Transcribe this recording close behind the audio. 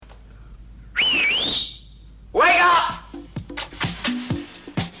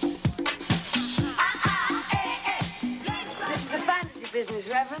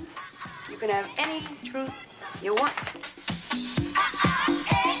Reverend, you can have any truth you want.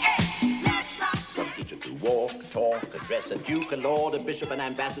 Some teacher to walk, talk, address a duke, a lord, a bishop, an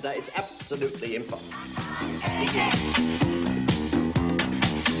ambassador. It's absolutely impossible.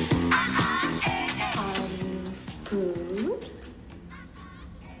 Are you food?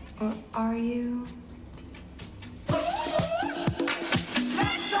 Or are you...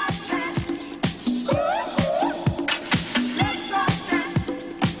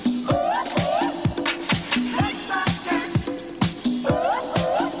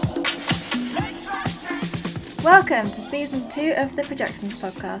 Welcome to Season 2 of the Projections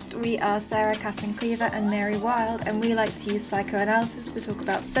Podcast. We are Sarah Catherine Cleaver and Mary Wilde, and we like to use psychoanalysis to talk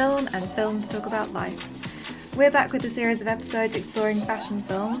about film and film to talk about life. We're back with a series of episodes exploring fashion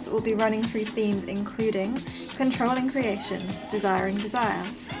films. We'll be running through themes including controlling creation, desiring desire,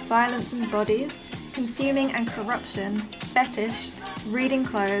 violence and bodies, consuming and corruption, fetish, reading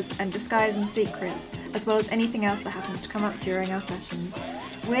clothes, and disguise and secrets, as well as anything else that happens to come up during our sessions.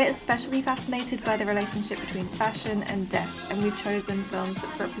 We're especially fascinated by the relationship between fashion and death, and we've chosen films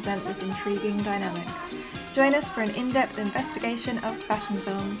that represent this intriguing dynamic. Join us for an in-depth investigation of fashion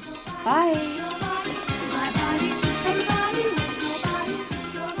films. Bye!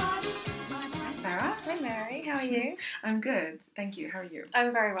 Hi Sarah. Hi Mary. How are you? I'm good, thank you. How are you?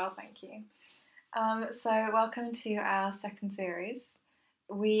 I'm very well, thank you. So welcome to our second series.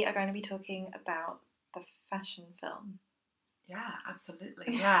 We are going to be talking about the fashion film. Yeah,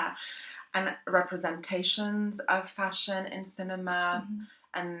 absolutely. Yeah. And representations of fashion in cinema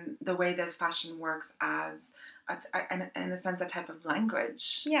and the way that fashion works as, in a sense, a type of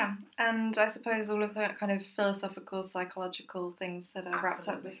language. Yeah, and I suppose all of the kind of philosophical, psychological things that are wrapped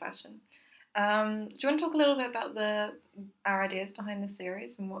up with fashion. Do you want to talk a little bit about our ideas behind the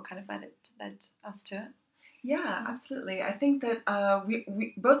series and what kind of led us to it? Yeah, absolutely. I think that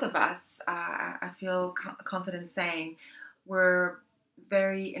we both of us, I feel confident saying, we're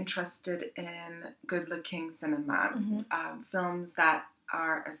very interested in good-looking cinema, films that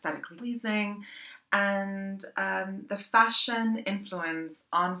are aesthetically pleasing, and the fashion influence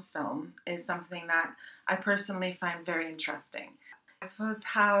on film is something that I personally find very interesting. I suppose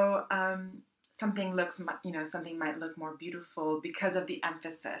how something might look more beautiful because of the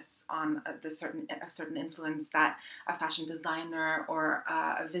emphasis on a certain influence that a fashion designer or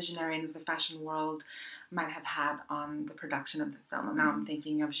a visionary in the fashion world might have had on the production of the film. And now I'm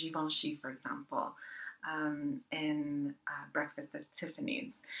thinking of Givenchy, for example, in Breakfast at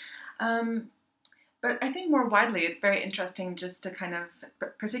Tiffany's. But I think more widely, it's very interesting just to kind of,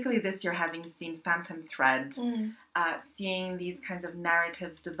 particularly this year, having seen Phantom Thread, seeing these kinds of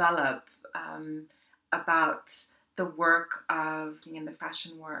narratives develop about the work of being in the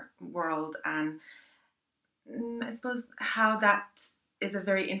fashion world, and I suppose how that is a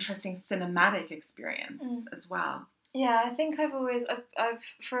very interesting cinematic experience as well. Yeah, I think I've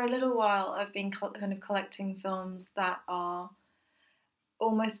for a little while, I've been kind of collecting films that are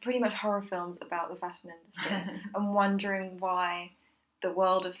almost pretty much horror films about the fashion industry and wondering why the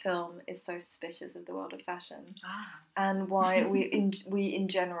world of film is so suspicious of the world of fashion, and why we in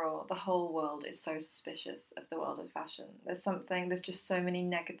general, the whole world is so suspicious of the world of fashion. There's just so many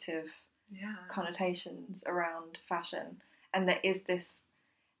negative connotations around fashion, and there is this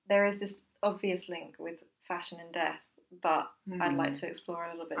obvious link with fashion and death, but I'd like to explore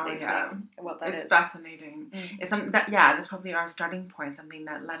a little bit deeply what that is. It's fascinating. It's something that, that's probably our starting point, something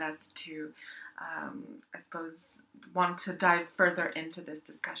that led us to I suppose, want to dive further into this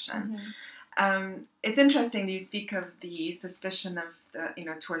discussion. It's interesting that you speak of the suspicion of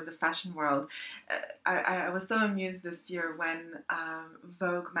towards the fashion world. I was so amused this year when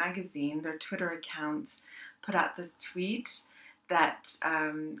Vogue magazine, their Twitter account, put out this tweet that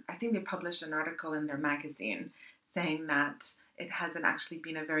I think they published an article in their magazine saying that it hasn't actually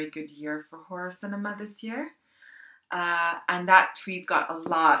been a very good year for horror cinema this year. And that tweet got a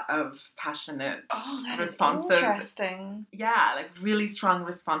lot of passionate responses. Interesting. Yeah, like really strong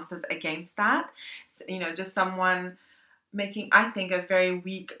responses against that. So, just someone making, I think, a very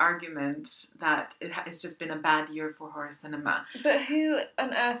weak argument that it's just been a bad year for horror cinema. But who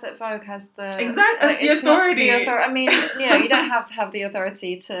on earth at Vogue has the the authority? I mean, you don't have to have the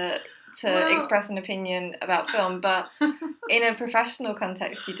authority to express an opinion about film, but in a professional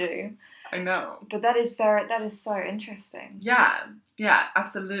context, you do. I know. But that is so interesting. Yeah,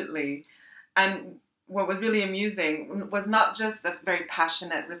 absolutely. And what was really amusing was not just the very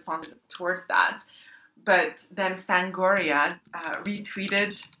passionate response towards that, but then Fangoria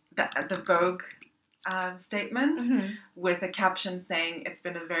retweeted the Vogue statement with a caption saying, "It's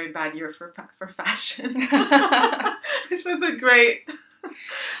been a very bad year for fashion," which was a great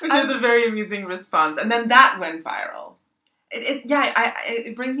Which is a very amusing response. And then that went viral.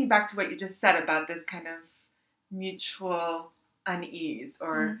 It brings me back to what you just said about this kind of mutual unease,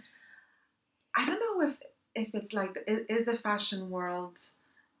 or I don't know if it's like, is the fashion world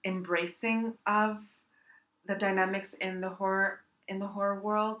embracing of the dynamics in the horror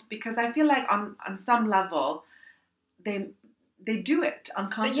world? Because I feel like on some level they do it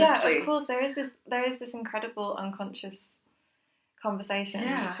unconsciously. But yeah, of course, there is this incredible unconscious conversation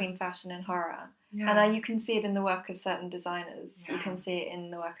between fashion and horror. Yeah. And you can see it in the work of certain designers. Yeah. You can see it in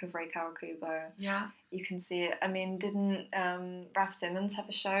the work of Rei Kawakubo. Yeah. You can see it. I mean, didn't Raf Simons have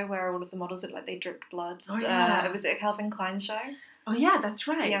a show where all of the models looked like they dripped blood? Oh, yeah. Was it a Calvin Klein show? Oh, yeah, that's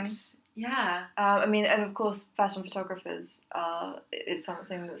right. Yeah. I mean, and of course, fashion photographers it's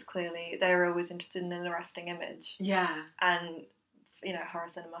something that's clearly, they're always interested in an arresting image. Yeah. And, you know, horror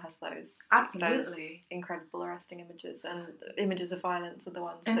cinema has those incredible arresting images, and images of violence are the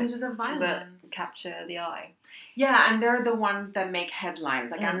ones that capture the eye. Yeah, and they're the ones that make headlines.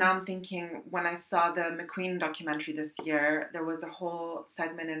 Like, I'm thinking, when I saw the McQueen documentary this year, there was a whole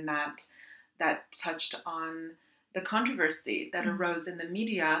segment in that touched on the controversy that arose in the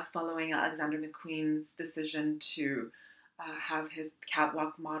media following Alexander McQueen's decision to have his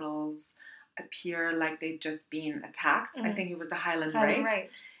catwalk models appear like they'd just been attacked. I think it was the Highland Rape.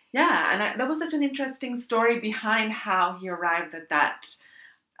 Yeah, and that was such an interesting story behind how he arrived at that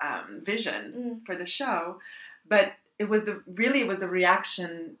vision for the show. But it was the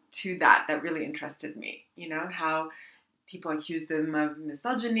reaction to that really interested me. You know, how people accused them of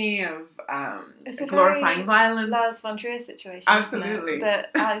misogyny, of glorifying violence. Lars von Trier situation. Absolutely.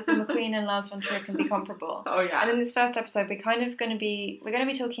 That Alexander McQueen and Lars von Trier can be comparable. Oh yeah. And in this first episode, we're going to be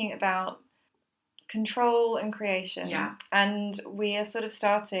talking about control and creation. Yeah. And we are sort of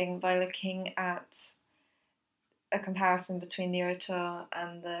starting by looking at a comparison between the auteur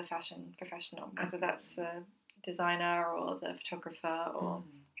and the fashion professional, whether that's the designer or the photographer or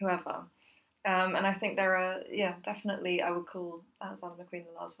whoever. And I think there are, definitely, I would call Alexander McQueen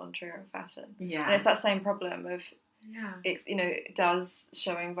and Lars von Trier of fashion. Yeah. And it's that same problem of, it's, you know, does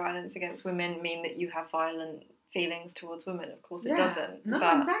showing violence against women mean that you have violent feelings towards women? Of course it doesn't. No,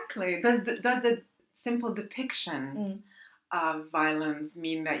 but exactly. Does the simple depiction of violence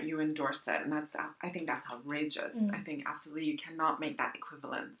mean that you endorse it? And I think that's outrageous. I think absolutely you cannot make that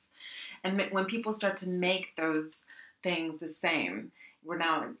equivalence. And when people start to make those things the same, we're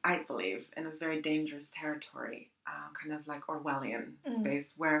now, I believe, in a very dangerous territory, kind of like Orwellian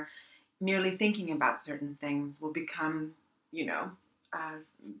space, where merely thinking about certain things will become, you know,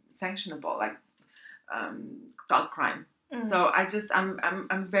 sanctionable, like thought crime. So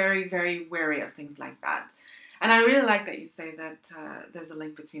I'm very, very wary of things like that. And I really like that you say that there's a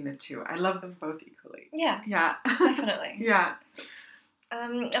link between the two. I love them both equally. Yeah. Yeah. Definitely. Yeah.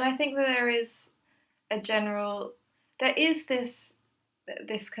 And I think that there is this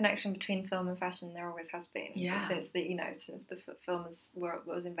connection between film and fashion. There always has been since the film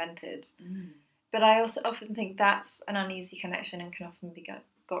was invented. But I also often think that's an uneasy connection and can often be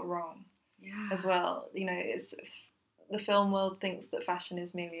got wrong as well. You know, it's the film world thinks that fashion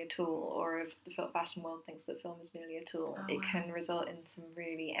is merely a tool, or if the fashion world thinks that film is merely a tool, it can result in some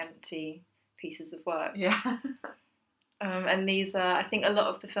really empty pieces of work. Yeah. And these are, I think, a lot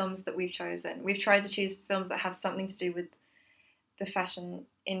of the films that we've chosen. We've tried to choose films that have something to do with the fashion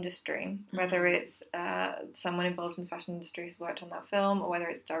industry, whether it's someone involved in the fashion industry has worked on that film, or whether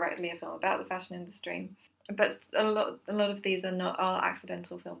it's directly a film about the fashion industry. But a lot of these are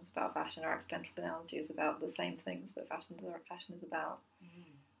accidental films about fashion, or accidental analogies about the same things that fashion is about.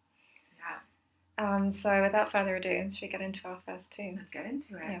 Yeah. So without further ado, should we get into our first two? Let's get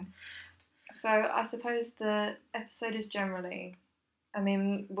into it. Yeah. So I suppose the episode is generally, I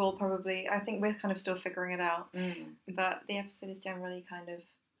think we're kind of still figuring it out, but the episode is generally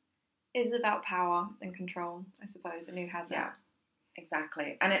is about power and control, I suppose, and who has it. Yeah,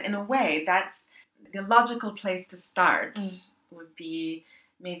 exactly. And in a way, that's the logical place to start would be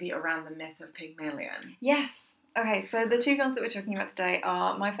maybe around the myth of Pygmalion. Yes. Okay, so the two films that we're talking about today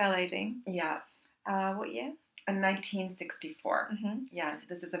are My Fair Lady. Yeah. What year? In 1964. Yeah,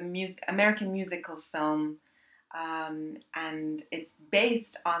 this is an American musical film. And it's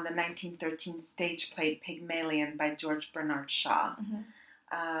based on the 1913 stage play Pygmalion by George Bernard Shaw.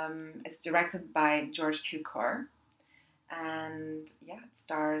 It's directed by George Cukor, and it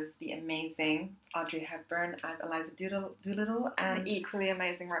stars the amazing Audrey Hepburn as Eliza Doolittle and the equally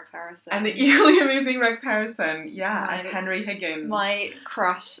amazing Rex Harrison. As Henry Higgins. My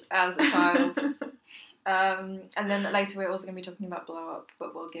crush as a child. And then later we're also going to be talking about Blow Up,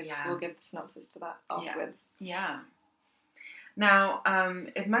 but we'll give the synopsis to that afterwards. Yeah. Now,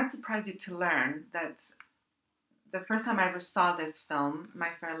 it might surprise you to learn that the first time I ever saw this film, My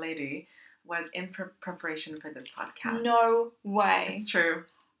Fair Lady, was in preparation for this podcast. No way. It's true.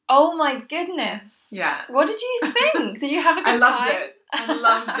 Oh my goodness. Yeah. What did you think? Did you have a good time? I loved it. I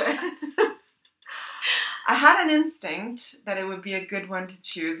loved it. I had an instinct that it would be a good one to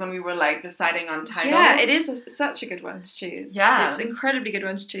choose when we were like deciding on titles. Yeah, it is such a good one to choose. Yeah. It's an incredibly good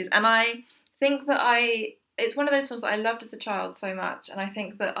one to choose. And I think that it's one of those films that I loved as a child so much, and I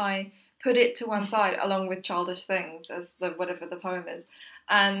think that I put it to one side along with Childish Things as whatever the poem is.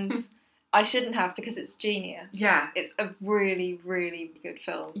 And I shouldn't have, because it's genius. Yeah. It's a really, really good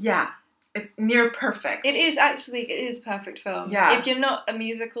film. Yeah. It's near perfect. It is a perfect film. Yeah. If you're not a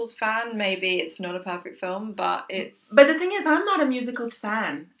musicals fan, maybe it's not a perfect film, but it's... But the thing is, I'm not a musicals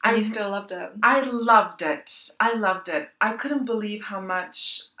fan. And you still loved it. I loved it. I couldn't believe how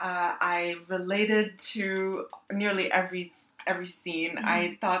much I related to nearly every scene. Mm-hmm.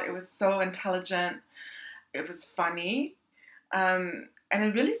 I thought it was so intelligent. It was funny. And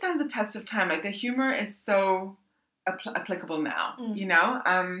it really stands the test of time. Like, the humor is so applicable now, you know?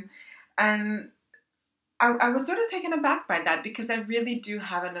 And I was sort of taken aback by that, because I really do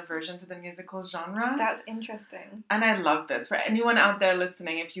have an aversion to the musical genre. That's interesting. And I love this. For anyone out there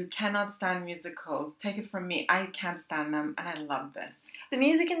listening, if you cannot stand musicals, take it from me. I can't stand them, and I love this. The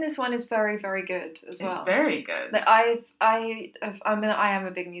music in this one is very, very good as well. It's very good. Like, I am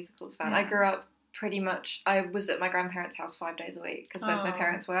a big musicals fan. Yeah. I grew up pretty much, I was at my grandparents' house 5 days a week because both my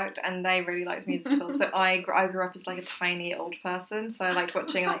parents worked, and they really liked musicals. So I grew up as like a tiny old person, so I liked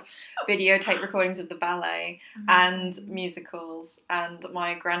watching like videotape recordings of the ballet and musicals, and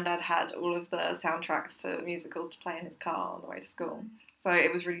my granddad had all of the soundtracks to musicals to play in his car on the way to school. So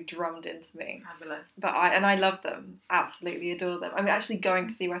it was really drummed into me. Fabulous. But I love them. Absolutely adore them. I'm actually going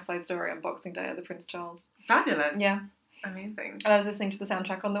to see West Side Story on Boxing Day at the Prince Charles. Fabulous. Yeah. Amazing. And I was listening to the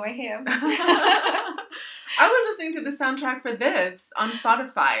soundtrack on the way here. I was listening to the soundtrack for this on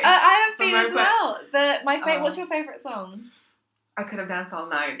Spotify. I have been as well. What's your favourite song? I Could Have Danced All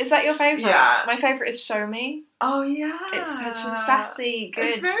Night. Is that your favourite? Yeah. My favourite is Show Me. Oh, yeah. It's such a sassy, good...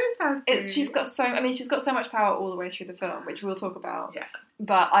 It's very sassy. She's got so much power all the way through the film, which we'll talk about. Yeah.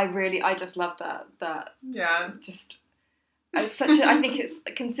 But I just love that. Yeah. Just... It's I think it's,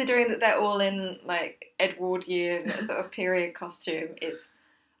 considering that they're all in like Edwardian sort of period costume, it's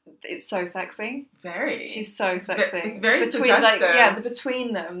so sexy. Very. She's so sexy. It's very suggestive. suggestive.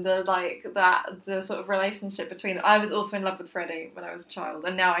 Between them, the sort of relationship between them. I was also in love with Freddie when I was a child,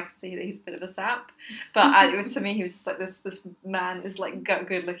 and now I can see that he's a bit of a sap. But to me, he was just like this man, this like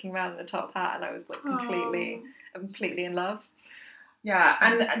good looking man in a top hat, and I was like completely in love. Yeah,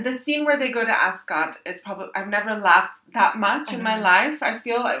 and the scene where they go to Ascot is probably... I've never laughed that much in my life. I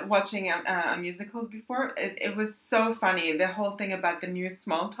feel like watching a musical before. It was so funny. The whole thing about the new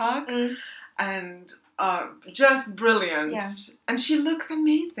small talk. And just brilliant. Yeah. And she looks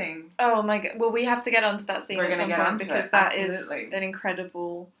amazing. Oh my God. Well, we have to get onto that scene at some point, because that Absolutely. Is an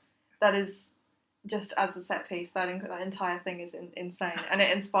incredible... That is... Just as a set piece, that entire thing is insane. And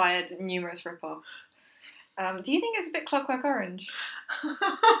it inspired numerous rip-offs. Do you think it's a bit Clockwork Orange?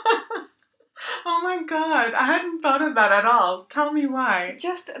 Oh my God, I hadn't thought of that at all. Tell me why.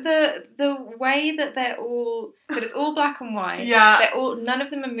 Just the way that that it's all black and white. Yeah. None of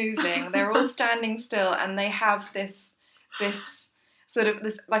them are moving. They're all standing still, and they have this sort of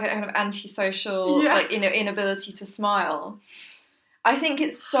this like a kind of antisocial inability to smile. I think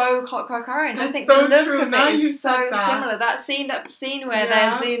it's so Clockwork Orange. That's I think so the look true. of Now it you is so said that. similar. That scene where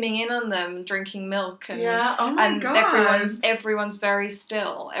they're zooming in on them drinking milk, and everyone's very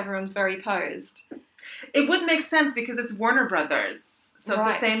still. Everyone's very posed. It would make sense because it's Warner Brothers, so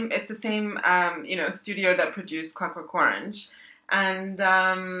Right. it's the same studio that produced Clockwork Orange, and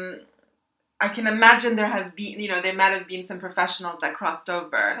I can imagine there might have been some professionals that crossed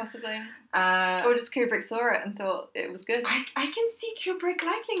over. Possibly. Or just Kubrick saw it and thought it was good. I can see Kubrick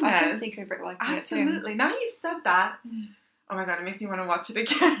liking this. I can see Kubrick liking it too. Absolutely. Now you've said that. Oh my God, it makes me want to watch it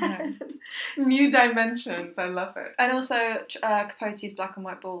again. New dimensions. I love it. And also Capote's Black and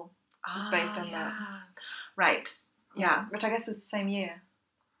White Ball was based on that. Right. Yeah. Which I guess was the same year.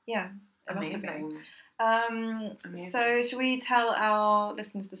 Yeah. It must have been. Amazing. So should we tell our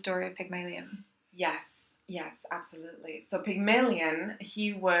listeners the story of Pygmalion? Yes, absolutely. So Pygmalion,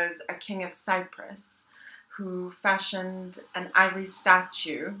 he was a king of Cyprus who fashioned an ivory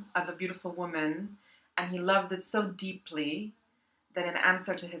statue of a beautiful woman, and he loved it so deeply that in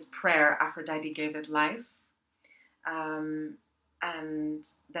answer to his prayer, Aphrodite gave it life. And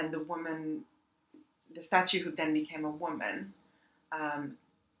then the statue who then became a woman,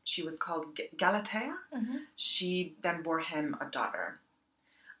 she was called Galatea. She then bore him a daughter.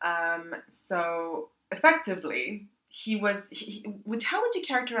 So effectively, how would you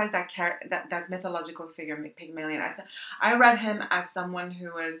characterize that mythological figure, Pygmalion? I read him as someone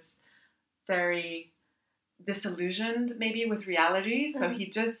who was very disillusioned, maybe, with reality. So he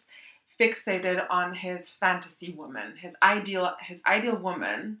just fixated on his fantasy woman, his ideal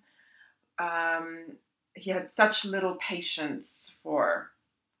woman. He had such little patience for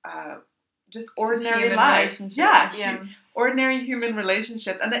just ordinary human life. relationships. Ordinary human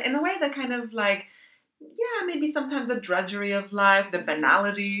relationships, and in a way that kind of like, maybe sometimes the drudgery of life, the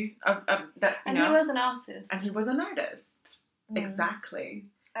banality of that. And he was an artist. And he was an artist. Exactly.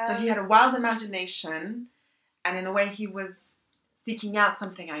 So he had a wild imagination, and in a way he was seeking out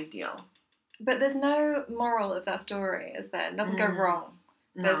something ideal. But there's no moral of that story, is there? It doesn't go wrong.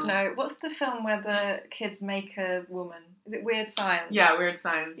 There's no... What's the film where the kids make a woman? Is it Weird Science? Yeah, Weird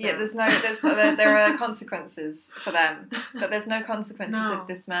Science. Yeah, there are consequences for them, but there's no consequences of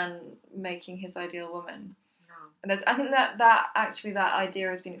this man making his ideal woman. No. And I think that idea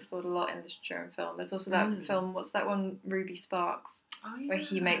has been explored a lot in literature and film. There's also that film, what's that one, Ruby Sparks, where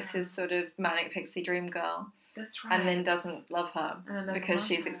he makes his sort of manic pixie dream girl. That's right. And then doesn't love her because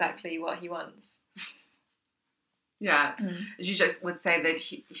she's exactly what he wants. Yeah. You just would say that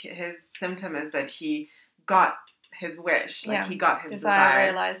his symptom is that he got his wish. Like he got his desire.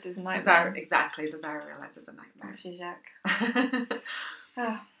 Realised is a nightmare. Desire realised is a nightmare.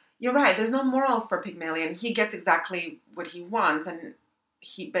 Zizek. You're right. There's no moral for Pygmalion. He gets exactly what he wants, and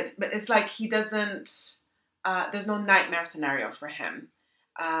but it's like he doesn't. There's no nightmare scenario for him,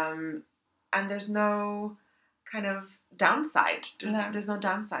 and there's no kind of downside. There's no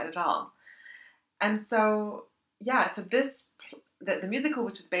downside at all, and so the musical,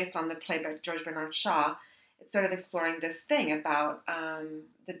 which is based on the play by George Bernard Shaw, it's sort of exploring this thing about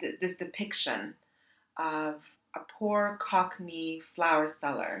this depiction of a poor Cockney flower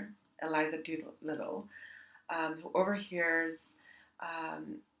seller, Eliza Doolittle, who overhears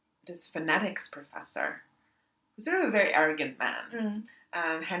this phonetics professor, who's sort of a very arrogant man,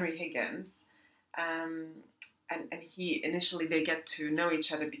 Henry Higgins, and he initially they get to know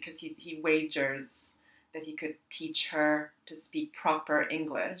each other because he wagers that he could teach her to speak proper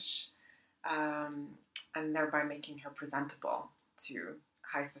English, and thereby making her presentable to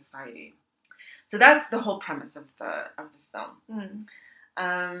high society. So that's the whole premise of the film.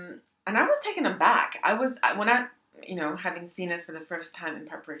 And I was taken aback. Having seen it for the first time in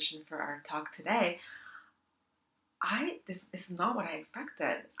preparation for our talk today, this is not what I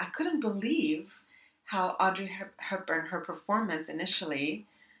expected. I couldn't believe how Audrey Hepburn, her performance initially,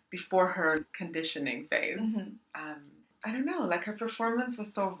 before her conditioning phase, I don't know, like her performance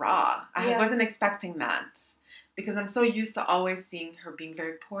was so raw. I wasn't expecting that because I'm so used to always seeing her being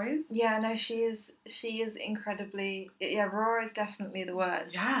very poised. Yeah, no, she is incredibly, raw is definitely the word.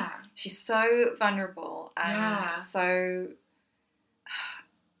 Yeah. She's so vulnerable and so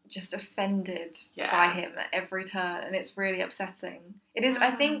just offended by him at every turn, and it's really upsetting. It is,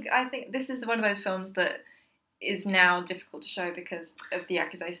 I think this is one of those films that is now difficult to show because of the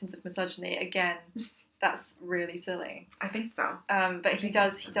accusations of misogyny. Again, that's really silly. I think so. But he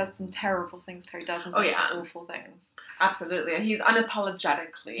does some terrible things to her. He does some awful things. Absolutely. And he's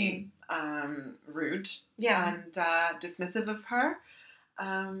unapologetically rude and dismissive of her.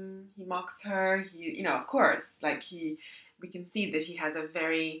 He mocks her. He, of course, we can see that he has a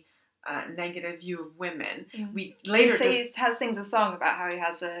very negative view of women. We later sings a song about how he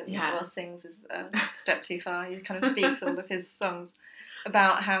has sings is a step too far. He kind of speaks all of his songs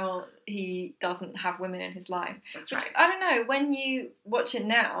about how he doesn't have women in his life. That's right. I don't know, when you watch it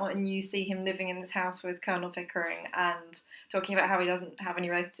now and you see him living in this house with Colonel Pickering and talking about how he doesn't have any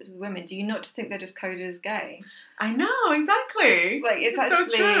relationships with women, do you not just think they're just coded as gay? I know, exactly. Like, it's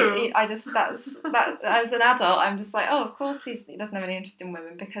actually, so true. That as an adult, I'm just like, oh, of course he doesn't have any interest in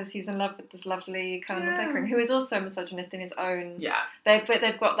women because he's in love with this lovely Colonel Pickering, who is also a misogynist in his own. Yeah. They've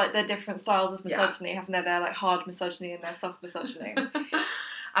got like their different styles of misogyny, haven't they? They're like hard misogyny and they're soft misogyny.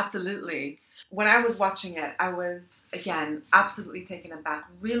 Absolutely. When I was watching it, I was, again, absolutely taken aback,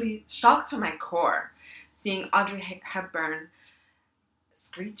 really shocked to my core, seeing Audrey Hepburn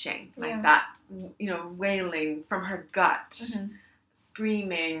screeching like that, wailing from her gut,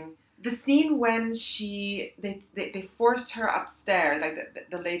 screaming. The scene when they force her upstairs, like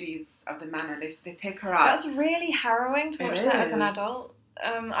the ladies of the manor, they take her up. That's really harrowing to watch that as an adult.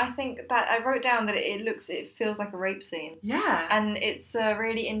 I think that I wrote down that it feels like a rape scene. Yeah. And it's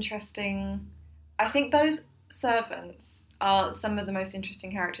really interesting. I think those servants are some of the most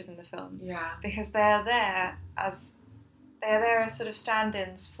interesting characters in the film. Yeah. Because they're there as They're sort of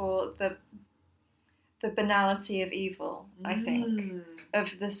stand-ins for the banality of evil, I think,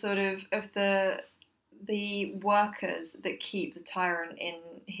 of the sort of the workers that keep the tyrant in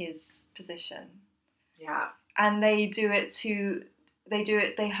his position. Yeah. And they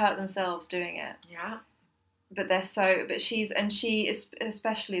hurt themselves doing it. Yeah. She,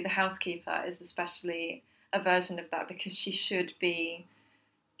 especially the housekeeper, is especially a version of that, because she should be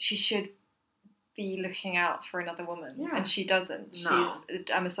looking out for another woman, and she doesn't. No. She's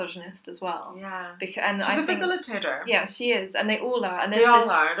a misogynist as well. Yeah. She's a facilitator. Yeah, she is, and they all are. And they all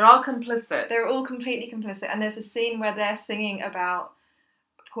are. They're all complicit. They're all completely complicit. And there's a scene where they're singing about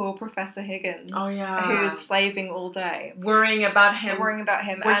poor Professor Higgins, who's slaving all day, worrying about him,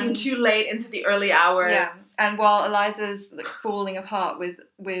 working too late into the early hours. Yeah, and while Eliza's falling apart with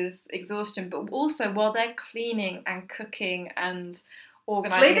exhaustion, but also while they're cleaning and cooking and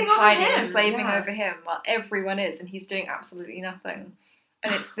organising and tidying and slaving over him, while everyone is, and he's doing absolutely nothing.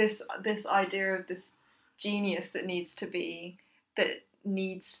 And it's this idea of this genius that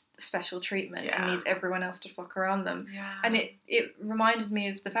needs special treatment and needs everyone else to flock around them. Yeah. And it reminded me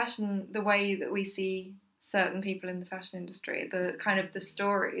of the way that we see certain people in the fashion industry, the kind of the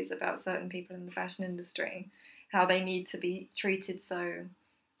stories about certain people in the fashion industry, how they need to be treated so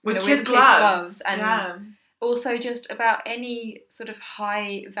with kid gloves and also just about any sort of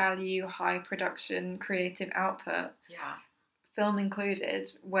high value, high production creative output, film included,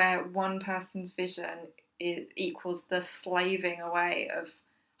 where one person's vision equals the slaving away of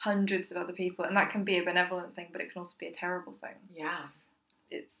hundreds of other people, and that can be a benevolent thing, but it can also be a terrible thing. Yeah,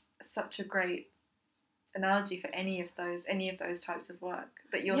 it's such a great analogy for any of those types of work,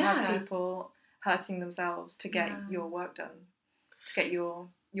 that you'll have people hurting themselves to get your work done, to get your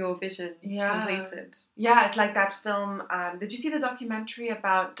vision completed. Yeah, it's like that film. Did you see the documentary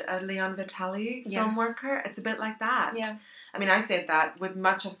about Leon Vitali, film worker? It's a bit like that. Yeah. I mean, I say that with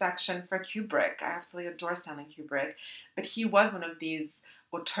much affection for Kubrick. I absolutely adore Stanley Kubrick. But he was one of these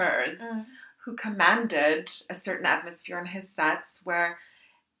auteurs who commanded a certain atmosphere on his sets where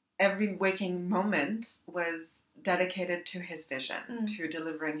every waking moment was dedicated to his vision, to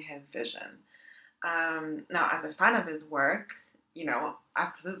delivering his vision. Now, as a fan of his work,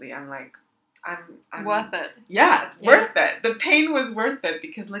 absolutely, I'm worth it. Yeah, worth it. The pain was worth it,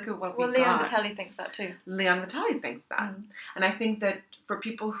 because look at what we got. Well, Leon Vitali thinks that too. Leon Vitali thinks that. And I think that for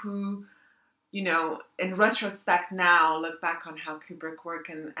people who, in retrospect now, look back on how Kubrick worked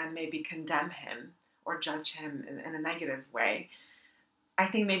and maybe condemn him or judge him in a negative way, I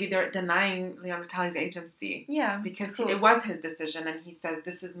think maybe they're denying Leon Vitali's agency. Yeah, because it was his decision, and he says,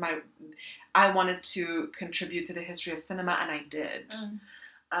 I wanted to contribute to the history of cinema, and I did.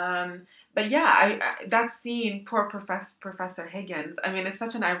 But yeah, that scene, poor Professor Higgins, I mean, it's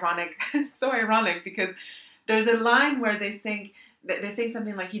such an ironic, so ironic, because there's a line where they say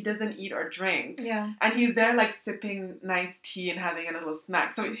something like, he doesn't eat or drink. Yeah. And he's there like sipping nice tea and having a little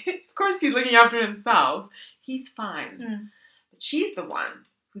snack. So of course he's looking after himself. He's fine. But she's the one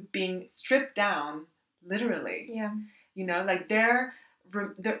who's being stripped down, literally. Yeah. Like you're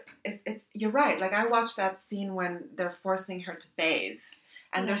right. Like, I watched that scene when they're forcing her to bathe.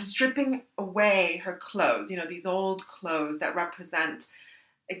 And they're stripping away her clothes, these old clothes that represent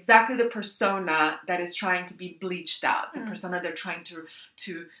exactly the persona that is trying to be bleached out, the persona they're trying to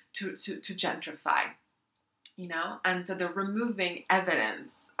gentrify, And so they're removing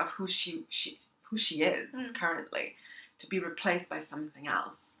evidence of who she is currently to be replaced by something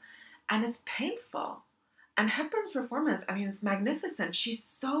else, and it's painful. And Hepburn's performance, I mean, it's magnificent. She's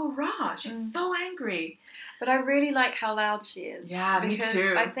so raw. She's so angry. But I really like how loud she is. Yeah, me too.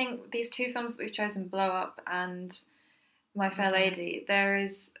 Because I think these two films that we've chosen, Blow Up and My Fair Lady,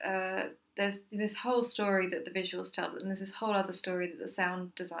 there's this whole story that the visuals tell, and there's this whole other story that the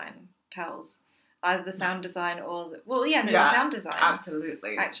sound design tells. Either the sound design or the sound design.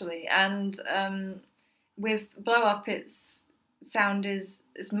 Absolutely. Actually. And with Blow Up, sound is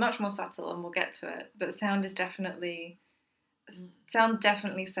much more subtle, and we'll get to it, but sound definitely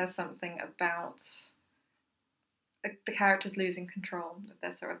says something about the characters losing control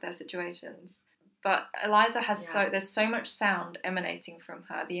of their situations. But Eliza has there's so much sound emanating from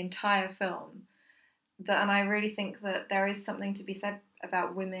her the entire film, and I really think that there is something to be said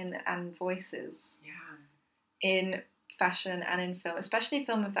about women and voices in fashion and in film, especially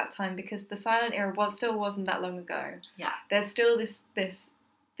film of that time, because the silent era wasn't that long ago. Yeah, there's still this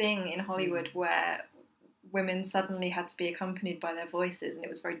thing in Hollywood where women suddenly had to be accompanied by their voices, and it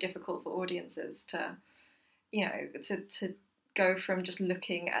was very difficult for audiences to go from just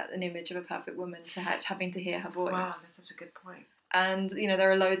looking at an image of a perfect woman to having to hear her voice. Wow, that's such a good point. And, you know,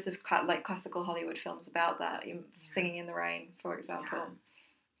 there are loads of classical Hollywood films about that, Singing in the Rain, for example.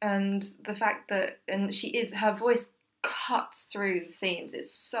 Yeah. And the fact that, her voice cuts through the scenes.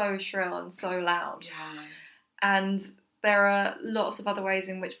 It's so shrill and so loud. Yeah. And there are lots of other ways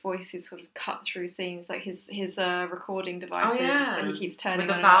in which voices sort of cut through scenes, like his recording devices that he keeps turning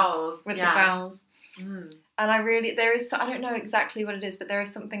with on the vowels. With the vowels. Mm. And I don't know exactly what it is, but there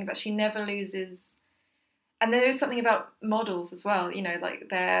is something about, she never loses. And there is something about models as well, you know, like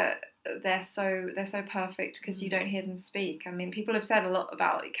they're so perfect because you don't hear them speak. I mean, people have said a lot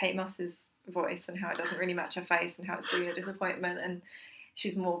about Kate Moss's voice and how it doesn't really match her face and how it's really a disappointment, and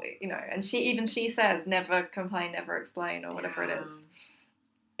she's more, you know, and she says never complain, never explain, or whatever it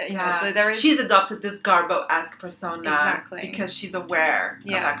is. You know, there is, she's adopted this Garbo-esque persona exactly because she's aware of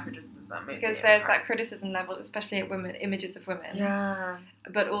that criticism. Because there's that criticism level, especially at women, images of women. Yeah.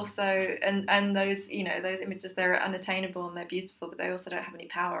 But also, and those, you know, those images, they're unattainable and they're beautiful, but they also don't have any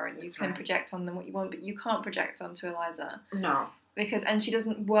power, and you can project on them what you want, but you can't project onto Eliza. No. And she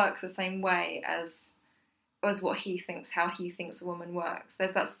doesn't work the same way as what he thinks, how he thinks a woman works.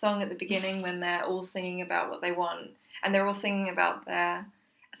 There's that song at the beginning when they're all singing about what they want, and they're all singing about their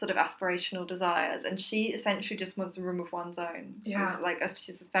sort of aspirational desires, and she essentially just wants a room of one's own.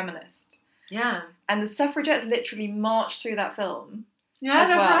 She's a feminist. Yeah. And the suffragettes literally march through that film. Yeah,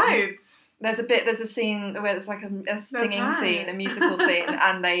 that's right. There's a scene where there's like a singing scene, a musical scene,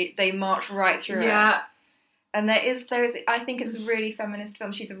 and they march right through it. Yeah. And there is, I think it's a really feminist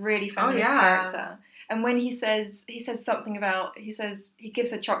film. She's a really feminist character. And when he says something about, he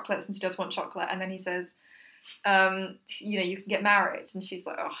gives her chocolates and she does want chocolate, and then he says, you know, you can get married, and she's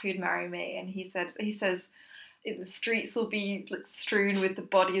like, oh, who'd marry me? And he says the streets will be strewn with the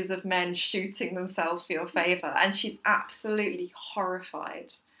bodies of men shooting themselves for your favour, and she's absolutely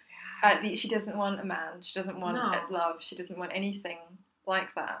horrified. She doesn't want a man, she doesn't want love, she doesn't want anything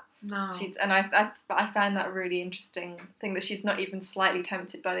like that. No. I found that a really interesting thing, that she's not even slightly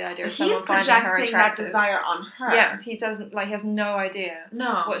tempted by the idea of He's someone finding her attractive. that desire on her. Yeah, he doesn't, he has no idea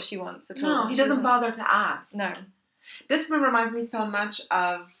what she wants at all. No, he doesn't bother to ask. No. This one reminds me so much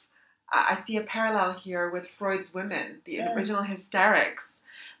of, I see a parallel here with Freud's women, the original hysterics,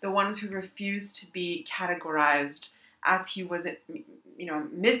 the ones who refused to be categorized as he was, you know,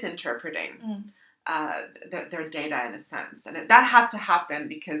 misinterpreting their data in a sense. And that had to happen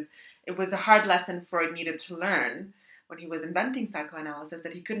because it was a hard lesson Freud needed to learn when he was inventing psychoanalysis,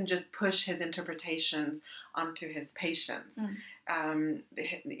 that he couldn't just push his interpretations onto his patients.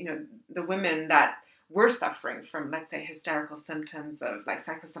 You know, the women that were suffering from, let's say, hysterical symptoms of like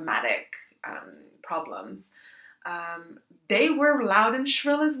psychosomatic problems, they were loud and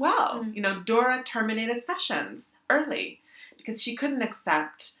shrill as well. You know, Dora terminated sessions early because she couldn't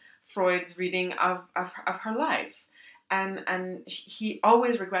accept Freud's reading of her life. And he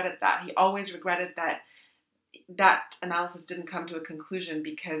always regretted that. He always regretted that analysis didn't come to a conclusion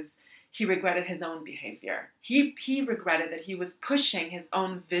because he regretted his own behavior. He regretted that he was pushing his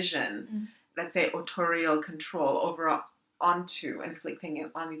own vision, let's say authorial control onto inflicting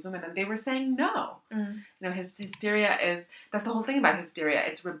it on these women. And they were saying no. You know, his hysteria that's the whole thing about hysteria.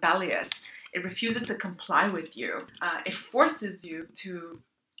 It's rebellious. It refuses to comply with you. It forces you to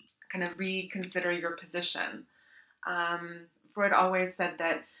kind of reconsider your position. Freud always said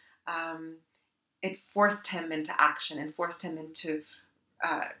that it forced him into action and forced him into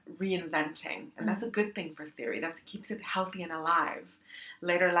reinventing. And that's a good thing for theory. That keeps it healthy and alive.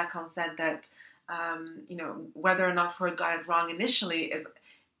 Later, Lacan said that, you know, whether or not Freud got it wrong initially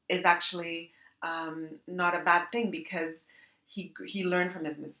is actually not a bad thing, because he learned from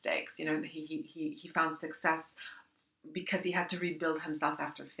his mistakes. You know, he found success because he had to rebuild himself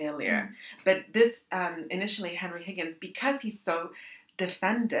after failure. But this, initially, Henry Higgins, because he's so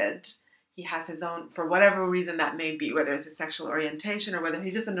defended, he has his own, for whatever reason that may be, whether it's his sexual orientation or whether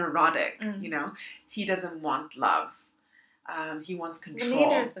he's just a neurotic, you know, he doesn't want love. He wants control. But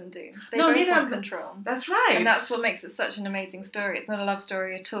neither of them do. They both want control. That's right. And that's what makes it such an amazing story. It's not a love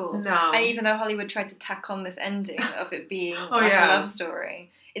story at all. No. And even though Hollywood tried to tack on this ending of it being a love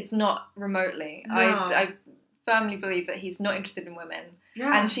story, it's not remotely. No. I firmly believe that he's not interested in women.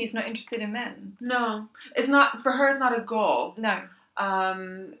 Yeah. And she's not interested in men. No. It's not, for her, it's not a goal. No.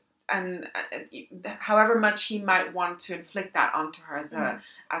 And however much he might want to inflict that onto her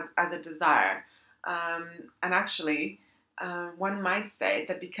as a desire. And actually, one might say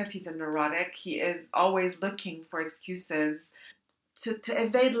that because he's a neurotic, he is always looking for excuses to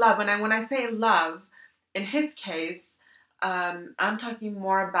evade love. When I say love, in his case, I'm talking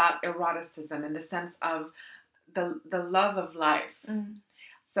more about eroticism in the sense of the love of life.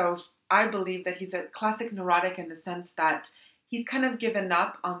 So I believe that he's a classic neurotic in the sense that he's kind of given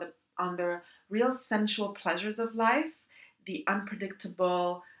up on the real sensual pleasures of life, the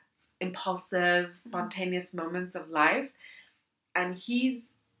unpredictable, impulsive, spontaneous moments of life. And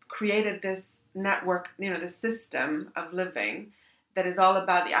he's created this network, this system of living that is all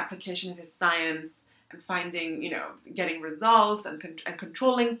about the application of his science and finding, getting results and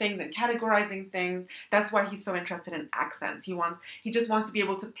controlling things and categorizing things. That's why he's so interested in accents. He just wants to be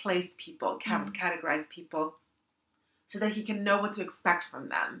able to place people, categorize people, so that he can know what to expect from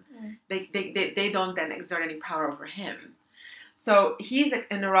them. They don't then exert any power over him. So he's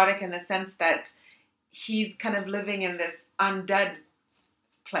a neurotic in the sense that he's kind of living in this undead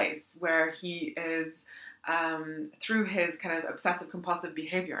place where he is, through his kind of obsessive compulsive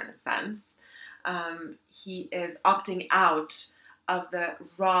behavior in a sense, he is opting out of the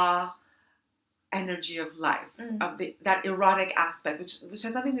raw energy of life, of that erotic aspect, which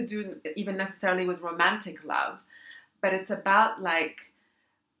has nothing to do even necessarily with romantic love, but it's about like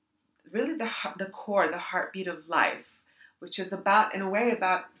really the core, the heartbeat of life, which is about, in a way,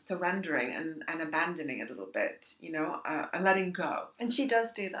 about surrendering and abandoning a little bit, and letting go. And she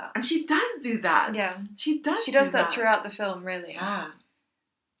does do that. And she does do that. Yeah. She does that throughout the film, really. Yeah.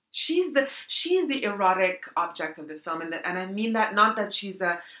 She's the erotic object of the film, and I mean that not that she's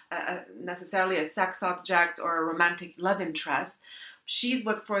a necessarily a sex object or a romantic love interest. She's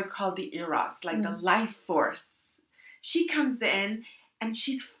what Freud called the eros, like the life force. She comes in and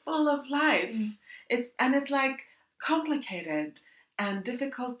she's full of life. It's like complicated and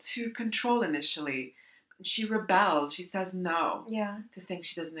difficult to control initially. She rebels. She says no to things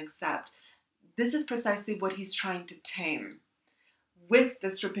she doesn't accept. This is precisely what he's trying to tame, with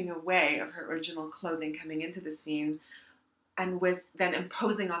the stripping away of her original clothing coming into the scene, and with then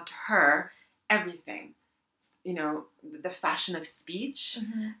imposing onto her everything. The fashion of speech,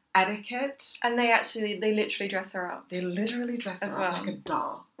 etiquette. And they literally dress her up. They literally dress her up like a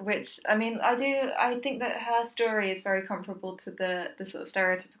doll. Which, I mean, I think that her story is very comparable to the sort of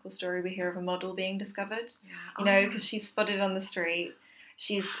stereotypical story we hear of a model being discovered. Yeah. Because she's spotted on the street.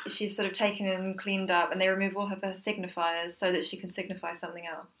 She's sort of taken and cleaned up, and they remove all of her signifiers so that she can signify something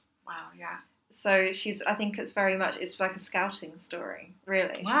else. Wow, yeah. So I think it's like a scouting story,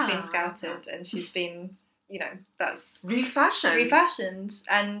 really. Wow. She's been scouted, and she's been... that's refashioned,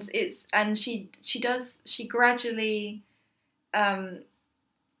 and she gradually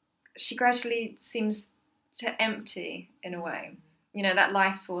seems to empty in a way. That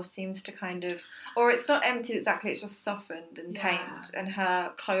life force seems to kind of, or it's not empty exactly, it's just softened and tamed, and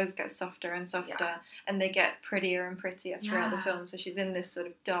her clothes get softer and softer, and they get prettier and prettier throughout the film. So she's in this sort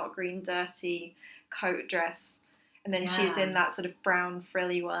of dark green, dirty coat dress. And then she's in that sort of brown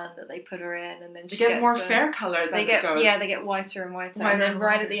frilly one that they put her in, and then she gets more fair colours as it goes. Yeah, they get whiter and whiter. And then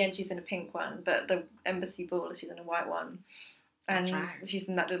right at the end she's in a pink one, but the embassy ball she's in a white one. And she's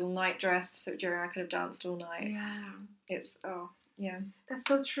in that little night dress, so during I could have danced all night. Yeah. It's, That's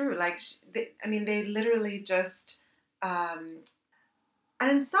so true. Like, they literally just, and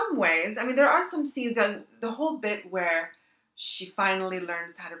in some ways, there are some scenes, the whole bit where she finally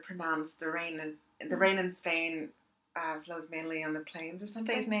learns how to pronounce the rain in Spain flows mainly on the plains or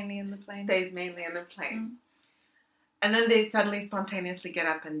something. Stays mainly in the plain. And then they suddenly spontaneously get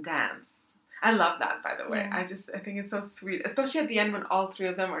up and dance. I love that, by the way. Yeah. I think it's so sweet. Especially at the end when all three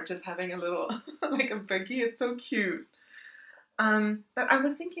of them are just having a little, like a boogie. It's so cute. But I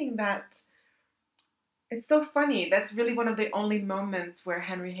was thinking that it's so funny. That's really one of the only moments where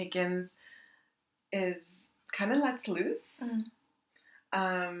Henry Higgins is kind of lets loose.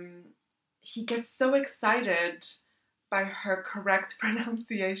 He gets so excited by her correct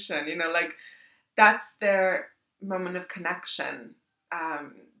pronunciation. That's their moment of connection.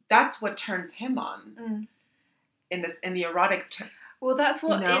 That's what turns him on in the erotic term. Well, that's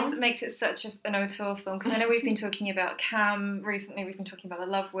what makes it such an auteur film, because I know we've been talking about Cam recently. We've been talking about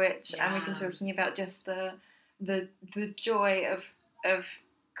The Love Witch, and we've been talking about just the joy of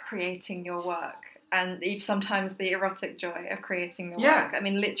creating your work, and sometimes the erotic joy of creating your work.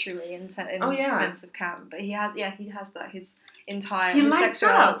 Literally in the sense of Cam. But he has that. His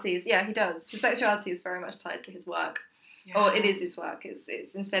sexuality is he does. His sexuality is very much tied to his work. Yeah. Or it is his work. It's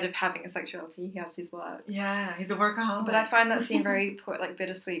instead of having a sexuality, he has his work. Yeah, he's a workaholic. But I find that scene very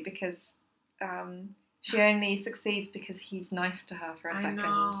bittersweet, because she only succeeds because he's nice to her for a second.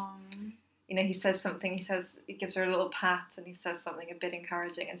 He says something. He gives her a little pat, and he says something a bit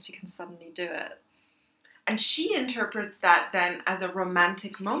encouraging, and she can suddenly do it. And she interprets that then as a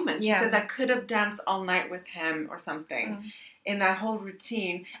romantic moment. She says, "I could have danced all night with him," or something. In that whole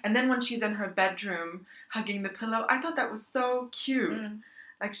routine. And then when she's in her bedroom hugging the pillow, I thought that was so cute.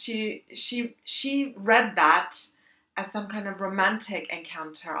 Like she read that as some kind of romantic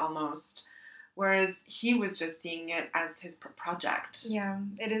encounter almost, whereas he was just seeing it as his project. Yeah,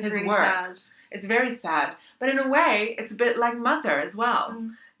 it is his really work. sad. It's very sad, but in a way, it's a bit like Mother as well.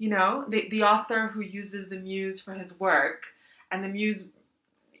 You know, the author who uses the muse for his work, and the muse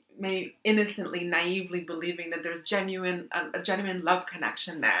may innocently, naively believing that there's a genuine love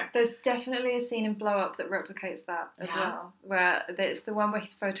connection there. There's definitely a scene in Blow Up that replicates that as well, where it's the one where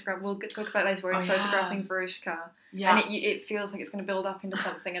he's photographed. We'll talk about it later, where he's photographing Verushka, and it feels like it's going to build up into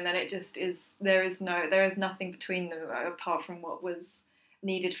something, and then it just is. There is nothing between them apart from what was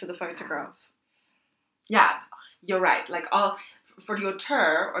needed for the photograph. Yeah, you're right. Like for the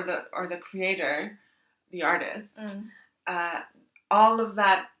auteur or the creator, the artist, all of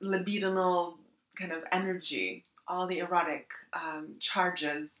that libidinal kind of energy, all the erotic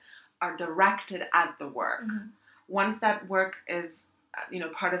charges are directed at the work. Once that work is,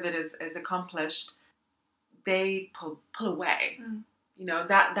 part of it is accomplished, they pull away. You know,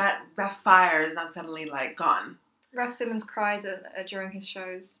 that fire is not suddenly like gone. Raf Simons cries during his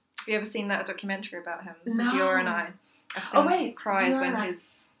shows. Have you ever seen that documentary about him? No. Dior and I. Raf Simons cries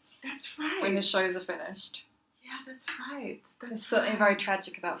when his shows are finished. Yeah, that's right. There's something very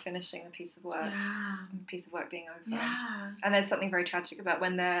tragic about finishing a piece of work. Yeah. A piece of work being over. Yeah. And there's something very tragic about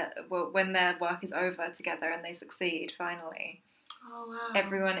when their work is over together and they succeed finally. Oh wow.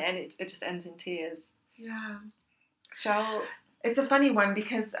 Everyone, and it just ends in tears. Yeah. Charles. It's a funny one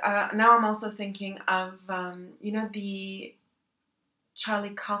because now I'm also thinking of the Charlie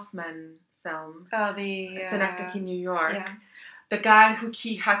Kaufman film. Oh, the Synecdoche, New York. Yeah. The guy who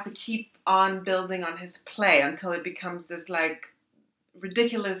has to keep on building on his play until it becomes this like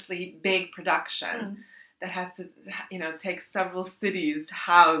ridiculously big production that has to take several cities to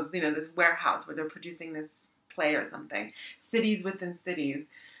house this warehouse where they're producing this play or something. Cities within cities.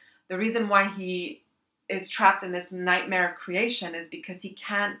 The reason why he is trapped in this nightmare of creation is because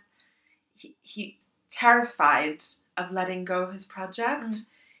he's terrified of letting go of his project.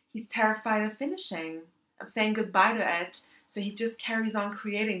 He's terrified of finishing, of saying goodbye to it. So he just carries on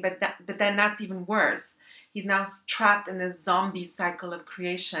creating, but then that's even worse. He's now trapped in this zombie cycle of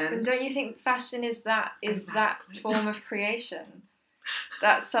creation. But don't you think fashion is that Exactly. form of creation?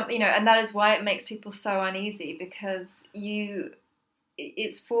 That's something, and that is why it makes people so uneasy, because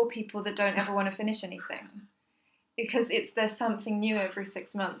it's for people that don't ever want to finish anything. Because there's something new every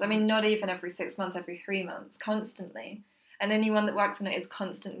 6 months. I mean, not even every 6 months, every 3 months, constantly. And anyone that works in it is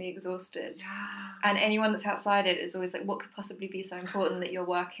constantly exhausted. Yeah. And anyone that's outside it is always like, what could possibly be so important that you're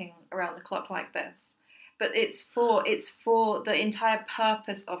working around the clock like this? But it's for the entire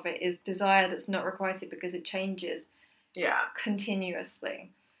purpose of it is desire that's not requited because it changes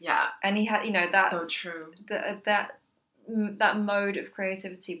continuously. Yeah. And he had, that's so true. That mode of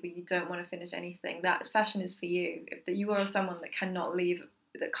creativity where you don't want to finish anything, that fashion is for you. If you are someone that can't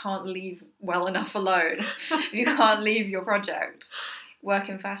leave well enough alone, if you can't leave your project, work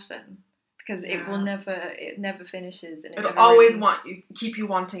in fashion, because it never finishes, and it'll always keep you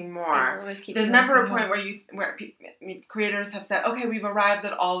wanting more. There's never a point where creators have said, okay, we've arrived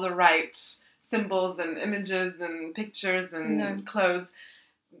at all the right symbols and images and pictures and clothes.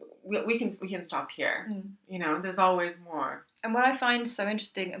 We can stop here. There's always more. And what I find so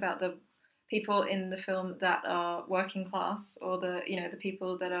interesting about the people in the film that are working class, or the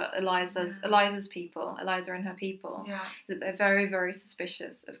people that are Eliza's people, Eliza and her people, that they're very, very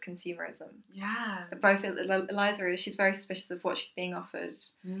suspicious of consumerism. Yeah. Both Eliza she's very suspicious of what she's being offered,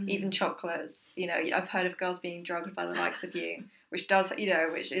 even chocolates. I've heard of girls being drugged by the likes of you, which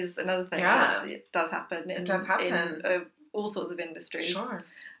which is another thing that it does happen. It does happen in all sorts of industries. Sure.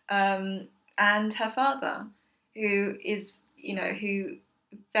 And her father, who is, who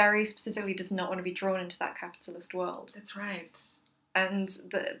very specifically does not want to be drawn into that capitalist world. That's right. And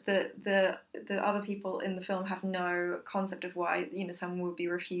the other people in the film have no concept of why someone would be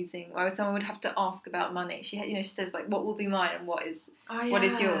refusing, why someone would have to ask about money. She says like, what will be mine and what is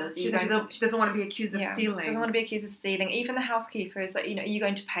yours. She doesn't want to be accused of stealing. Doesn't want to be accused of stealing. Even the housekeeper is like, are you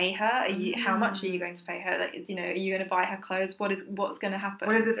going to pay her? How much are you going to pay her? Like, are you going to buy her clothes? What's going to happen?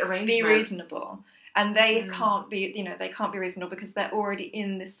 What is this arrangement? Be reasonable. And they can't be, they can't be reasonable because they're already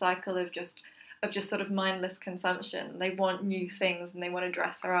in this cycle of just sort of mindless consumption. They want new things and they want to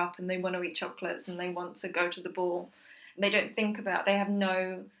dress her up and they want to eat chocolates and they want to go to the ball. And they have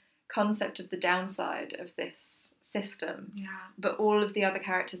no concept of the downside of this system. Yeah. But all of the other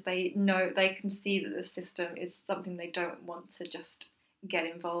characters, they can see that the system is something they don't want to just get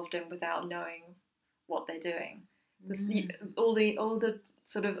involved in without knowing what they're doing. All the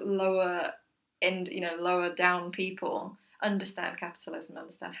sort of lower end, lower down people understand capitalism,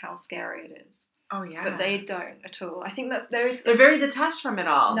 understand how scary it is. Oh yeah. But they don't at all. I think there is. They're very detached from it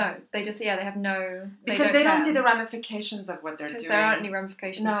all. No, they just they have no. Because they don't see the ramifications of what they're doing. Because there aren't any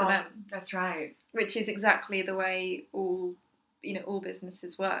ramifications for them. That's right. Which is exactly the way all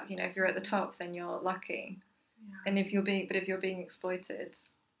businesses work. You know, if you're at the top, then you're lucky, and if you're being exploited,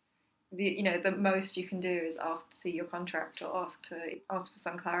 the most you can do is ask to see your contract or ask for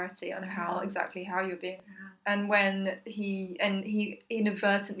some clarity on exactly how you're being. Yeah. And when he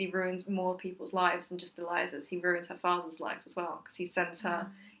inadvertently ruins more people's lives than just Eliza's, he ruins her father's life as well, because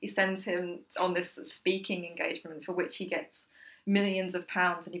he sends him on this speaking engagement for which he gets millions of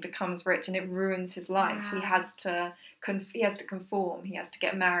pounds and he becomes rich, and it ruins his life. Yeah. He has to conform. He has to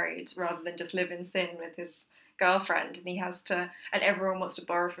get married rather than just live in sin with his girlfriend, and everyone wants to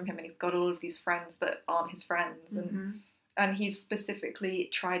borrow from him, and he's got all of these friends that aren't his friends, and he's specifically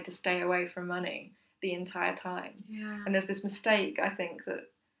tried to stay away from money the entire time. Yeah. And there's this mistake, I think,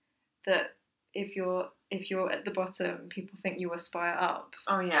 that if you're at the bottom, people think you aspire up.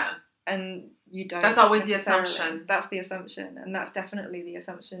 Oh yeah. And you don't. That's always the necessarily. assumption. That's the assumption, and that's definitely the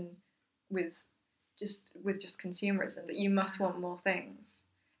assumption with just consumerism, that you must want more things.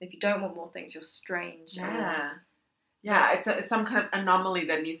 If you don't want more things, you're strange. Yeah. Yeah, it's some kind of anomaly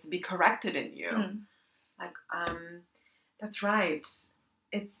that needs to be corrected in you. Like, that's right.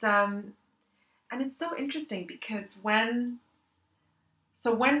 It's and it's so interesting because when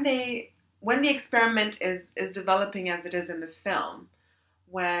the experiment is developing as it is in the film,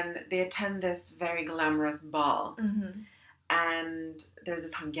 when they attend this very glamorous ball, and there's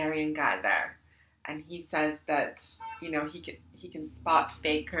this Hungarian guy there, and he says that he can spot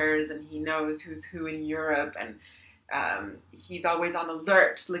fakers, and he knows who's who in Europe, and he's always on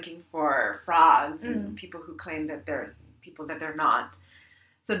alert looking for frauds and people who claim that there's people that they're not.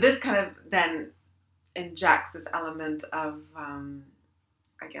 So this kind of then injects this element of,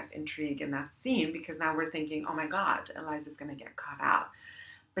 I guess, intrigue in that scene, because now we're thinking, oh my God, Eliza's going to get caught out.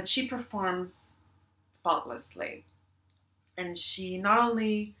 But she performs faultlessly. And she not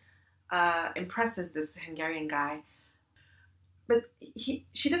only impresses this Hungarian guy, but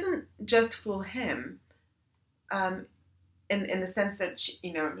she doesn't just fool him in the sense that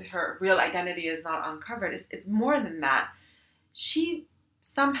her real identity is not uncovered. It's more than that. She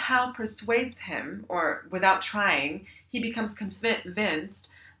somehow persuades him, or without trying, he becomes convinced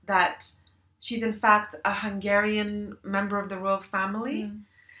that she's in fact a Hungarian member of the royal family.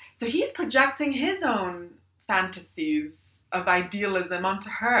 So he's projecting his own fantasies of idealism onto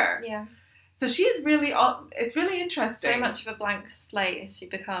her. Yeah. So she's it's really interesting. So much of a blank slate has she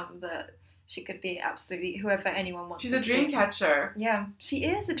become that she could be absolutely whoever anyone wants. She's a dream catcher. Yeah, she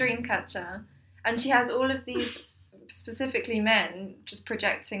is a dream catcher. And she has all of these, specifically men, just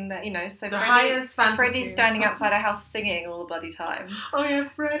projecting that, so the highest fantasy. Freddie's standing outside her house singing all the bloody time. Oh yeah,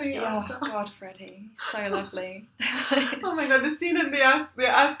 Freddie. Oh God, Freddie. So lovely. Oh my God, the scene in the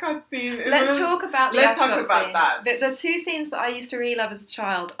Ascot scene. Let's talk about that. But the two scenes that I used to really love as a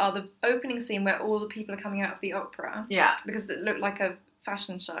child are the opening scene where all the people are coming out of the opera. Yeah. Because it looked like a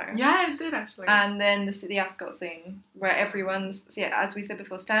fashion show. Yeah, it did actually. And then the Ascot scene where everyone's, as we said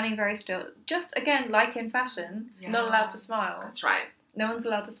before, standing very still. Just, again, like in fashion, not allowed to smile. That's right. No one's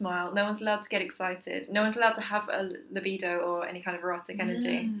allowed to smile. No one's allowed to get excited. No one's allowed to have a libido or any kind of erotic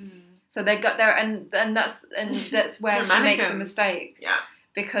energy. So they got there, and that's where she makes a mistake. Yeah.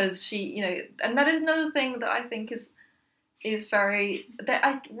 Because she, and that is another thing that I think is very, that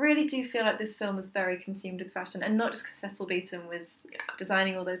I really do feel like this film is very consumed with fashion, and not just because Cecil Beaton was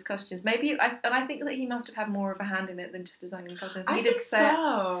designing all those costumes. I think that he must have had more of a hand in it than just designing the costumes. I think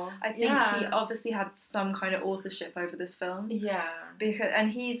so. I think he obviously had some kind of authorship over this film. Yeah.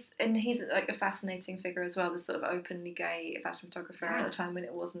 And he's like a fascinating figure as well, this sort of openly gay fashion photographer at a time when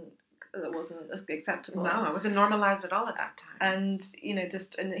it wasn't acceptable. No, it wasn't normalized at all at that time. And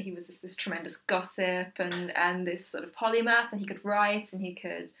and he was this tremendous gossip and this sort of polymath, and he could write and he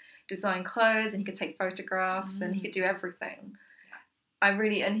could design clothes and he could take photographs and he could do everything.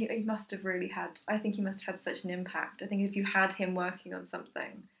 He must have really had. I think he must have had such an impact. I think if you had him working on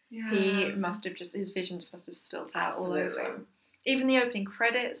something, he must have his vision just must have spilt out all over. Even the opening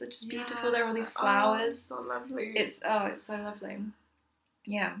credits are just beautiful. There are all these flowers. Oh, so lovely. It's so lovely.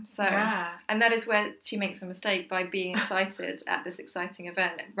 Yeah, and that is where she makes a mistake by being excited at this exciting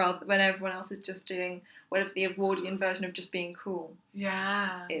event, rather when everyone else is just doing whatever the Edwardian version of just being cool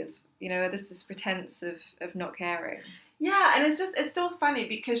is. There's this pretense of not caring. Yeah, and it's so funny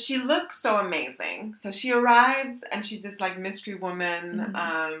because she looks so amazing. So she arrives and she's this like mystery woman.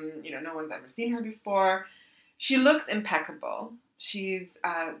 No one's ever seen her before. She looks impeccable. She's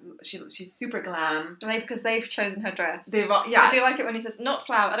she's super glam. Because they've chosen her dress. Yeah. I do like it when he says, not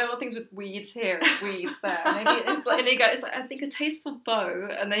flower. I don't want things with weeds here, weeds there. Maybe it's like, and he goes, like, I think a tasteful bow,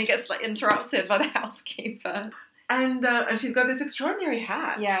 and then he gets like interrupted by the housekeeper. And she's got this extraordinary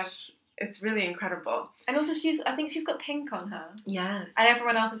hat. Yeah. It's really incredible. And also I think she's got pink on her. Yes. And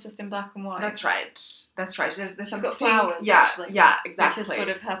everyone else is just in black and white. That's right. There's She's some got pink, flowers, yeah, actually. Yeah, exactly. Which is sort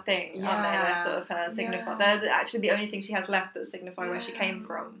of her thing, aren't they? They're sort of her signifier. Yeah. They're actually the only thing she has left that signify where she came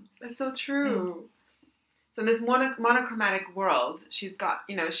from. That's so true. So in this monochromatic world, she's got,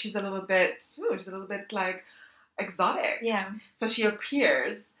 she's a little bit like exotic. Yeah. So she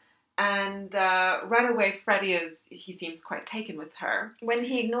appears, and right away he seems quite taken with her. When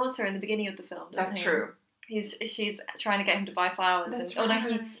he ignores her in the beginning of the film, doesn't he? True. She's trying to get him to buy flowers. That's No,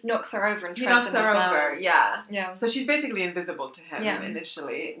 he knocks her over and He treads knocks in the her flowers. over, yeah. Yeah. So she's basically invisible to him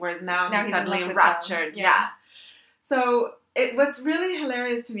initially, whereas now he's he's suddenly in love with enraptured. her. Yeah. So what's really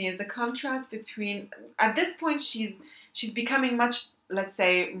hilarious to me is the contrast between, at this point she's becoming much, let's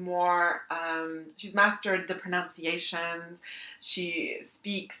say, more, she's mastered the pronunciations, she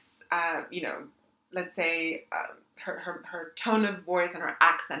speaks, let's say, her tone of voice and her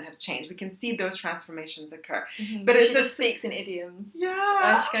accent have changed. We can see those transformations occur. Mm-hmm. But she just speaks in idioms.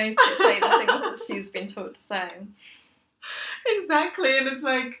 Yeah. And she can only say the things that she's been taught to say. Exactly. And it's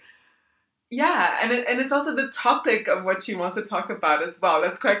like, yeah, and it's also the topic of what she wants to talk about as well.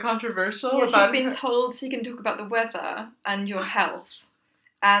 That's quite controversial. Yeah, she's been told she can talk about the weather and your health.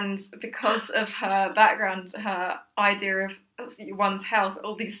 And because of her background, her idea of one's health,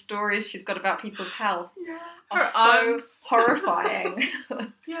 all these stories she's got about people's health are so horrifying.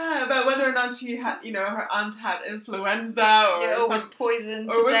 Yeah, about whether or not she had, her aunt had influenza or was poisoned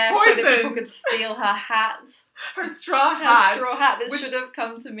to death so that people could steal her hat. Her straw hat. Her straw hat that should have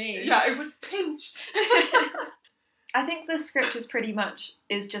come to me. Yeah, it was pinched. I think the script is pretty much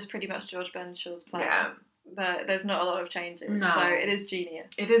George Benshaw's plan. Yeah. There's not a lot of changes. No. So it is genius.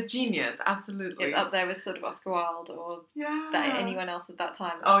 It is genius, absolutely. It's up there with sort of Oscar Wilde or anyone else at that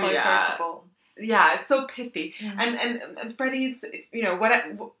time. It's quotable. Yeah, it's so pithy. Mm-hmm. And Freddie's,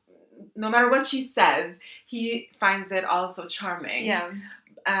 no matter what she says, he finds it also charming. Yeah.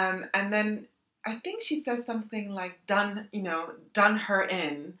 And then I think she says something like, done her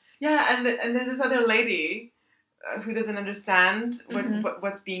in. Yeah, and there's this other lady who doesn't understand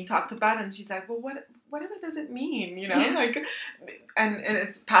what's being talked about, and she's like, well, whatever does it mean, like, and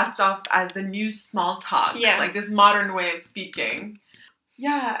it's passed off as the new small talk, like this modern way of speaking.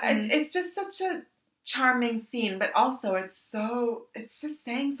 Yeah, it's just such a charming scene, but also it's just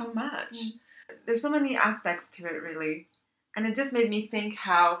saying so much. There's so many aspects to it, really, and it just made me think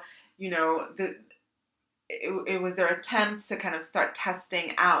how, it was their attempt to kind of start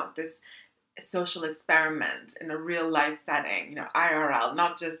testing out this social experiment in a real life setting, IRL,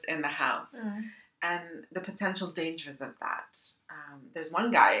 not just in the house, and the potential dangers of that. There's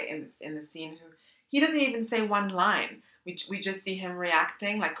one guy in the scene who he doesn't even say one line. We just see him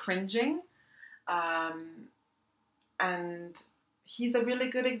reacting, like cringing, and he's a really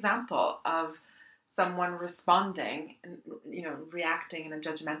good example of someone responding and reacting in a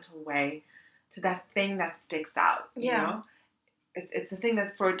judgmental way to that thing that sticks out. You know? It's the thing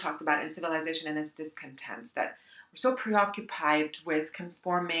that Freud talked about in Civilization and its discontents, that we're so preoccupied with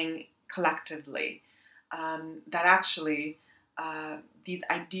conforming collectively that actually these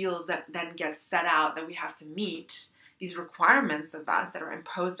ideals that then get set out that we have to meet, these requirements of us that are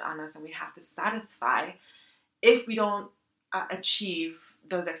imposed on us and we have to satisfy, if we don't achieve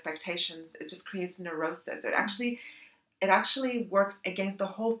those expectations, it just creates neurosis. It actually works against the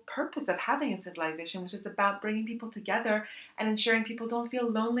whole purpose of having a civilization, which is about bringing people together and ensuring people don't feel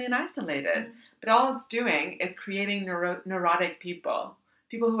lonely and isolated. But all it's doing is creating neurotic people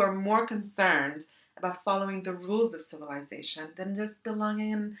who are more concerned about following the rules of civilization than just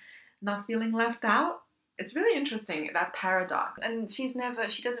belonging and not feeling left out. It's really interesting, that paradox. And she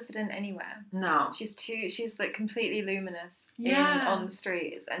doesn't fit in anywhere. No. She's like completely luminous on the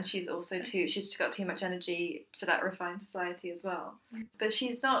streets, and she's got too much energy for that refined society as well. But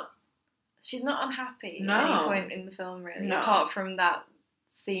she's not unhappy at any point in the film, really, apart from that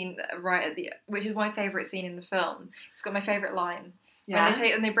scene right at which is my favourite scene in the film. It's got my favourite line. Yeah.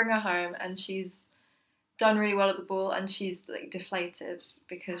 When they bring her home and she's done really well at the ball and she's like deflated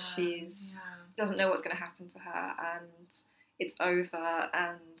because she's doesn't know what's going to happen to her, and it's over,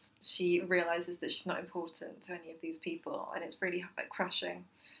 and she realises that she's not important to any of these people, and it's really like crushing.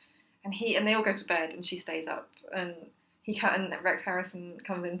 And they all go to bed, and she stays up, and Rex Harrison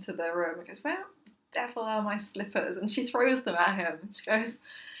comes into the room and goes, "Where the devil are my slippers?" And she throws them at him. She goes,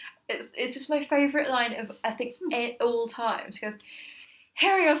 it's just my favourite line of, I think, all time. She goes,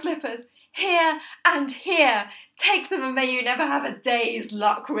 "Here are your slippers, here and here. Take them and may you never have a day's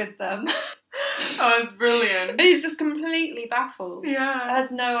luck with them." Oh, it's brilliant. And he's just completely baffled. Yeah.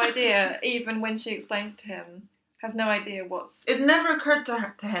 Has no idea, even when she explains to him, has no idea what's... It never occurred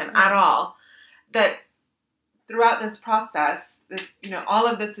to him at all that throughout this process, that, all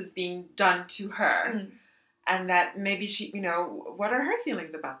of this is being done to her. And that maybe she, what are her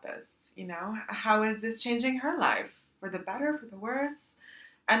feelings about this? How is this changing her life? For the better, for the worse?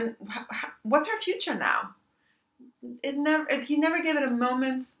 And what's her future now? He never gave it a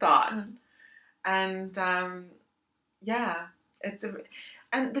moment's thought. And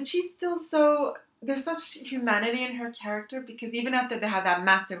but she's still so, there's such humanity in her character, because even after they have that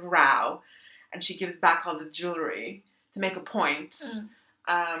massive row and she gives back all the jewelry to make a point,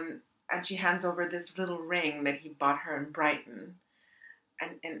 and she hands over this little ring that he bought her in Brighton.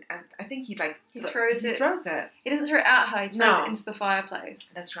 And I think he throws it. He doesn't throw it at her, he throws it into the fireplace.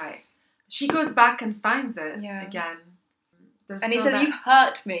 That's right. She goes back and finds it again. And he said, "You've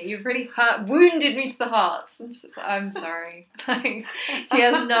hurt me. You've really wounded me to the heart." And she's like, "I'm sorry." He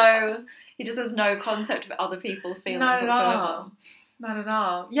just has no concept of other people's feelings whatsoever. Not at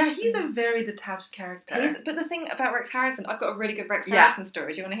all. Yeah, he's a very detached character. But the thing about Rex Harrison, I've got a really good Rex Harrison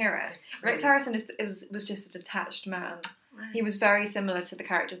story. Do you want to hear it? Rex Harrison was just a detached man. Right. He was very similar to the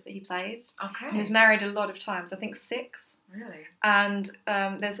characters that he played. Okay. He was married a lot of times, I think 6. Really? And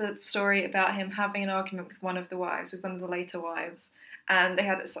there's a story about him having an argument with one of the later wives. And they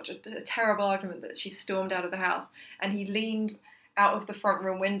had such a terrible argument that she stormed out of the house. And he leaned out of the front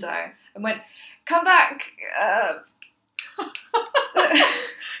room window and went, "Come back."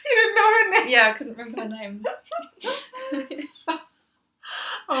 You didn't know her name? Yeah, I couldn't remember her name.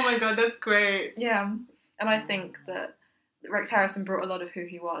 Oh my god, that's great. Yeah. And I think that Rex Harrison brought a lot of who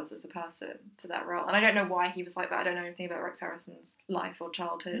he was as a person to that role. And I don't know why he was like that. I don't know anything about Rex Harrison's life or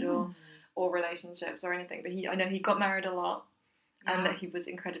childhood or relationships or anything. But I know he got married a lot and that he was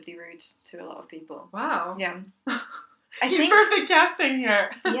incredibly rude to a lot of people. Wow. Yeah. He's perfect casting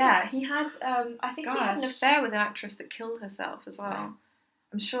here. Yeah, he had, I think he had an affair with an actress that killed herself as well. Right.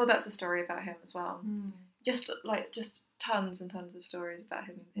 I'm sure that's a story about him as well. Just tons and tons of stories about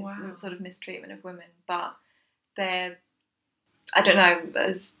him, his sort of mistreatment of women. But I don't know,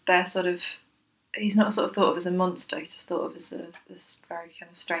 he's not sort of thought of as a monster, he's just thought of as this very kind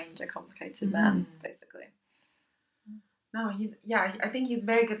of strange and complicated man, basically. No, I think he's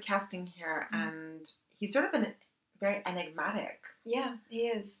very good casting here, and he's sort of very enigmatic. Yeah, he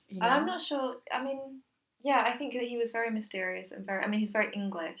is. And I'm not sure, I think that he was very mysterious and he's very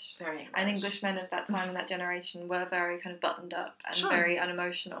English. Very English. And Englishmen of that time and that generation were very kind of buttoned up and very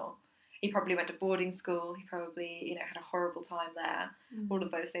unemotional. He probably went to boarding school. He probably, had a horrible time there. All of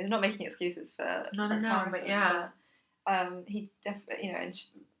those things. I'm not making excuses for but yeah. He definitely,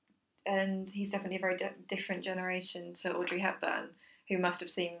 and he's definitely a very different generation to Audrey Hepburn, who must have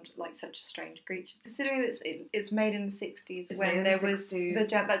seemed like such a strange creature. Considering that it's made in the 60s, when there was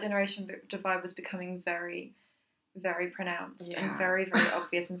that generation divide was becoming very, very pronounced and very, very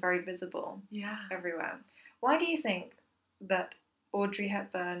obvious and very visible everywhere. Why do you think that Audrey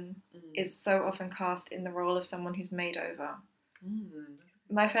Hepburn is so often cast in the role of someone who's made over?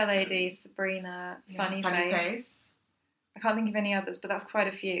 My Fair Lady, Sabrina, Funny Face. I can't think of any others, but that's quite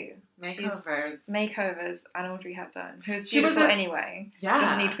a few. Makeovers and Audrey Hepburn, who's beautiful anyway. Yeah.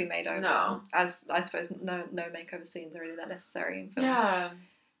 Doesn't need to be made over. No. As I suppose no makeover scenes are really that necessary in films. Yeah.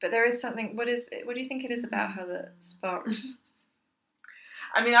 But there is something, what do you think it is about her that sparked?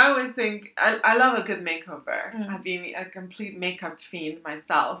 I always think, I love a good makeover. I've been a complete makeup fiend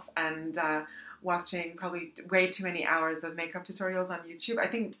myself, and watching probably way too many hours of makeup tutorials on YouTube. I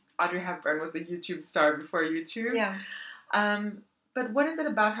think Audrey Hepburn was the YouTube star before YouTube. Yeah. But what is it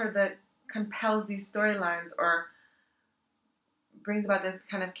about her that compels these storylines or brings about this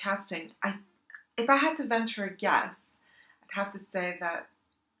kind of casting? If I had to venture a guess, I'd have to say that,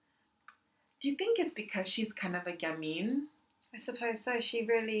 do you think it's because she's kind of a gamine? I suppose so. She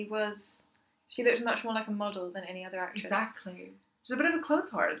really was. She looked much more like a model than any other actress. Exactly. She's a bit of a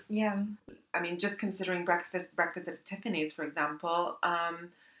clothes horse. Yeah. Just considering Breakfast at Tiffany's, for example,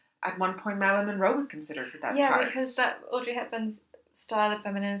 at one point Marilyn Monroe was considered for that part. Yeah, because that Audrey Hepburn's style of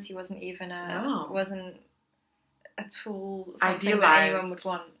femininity wasn't even wasn't at all something that anyone would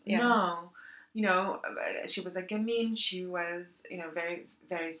want. Yeah. No. She was a gamine. She was, very,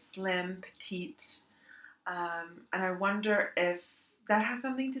 very slim, petite. And I wonder if that has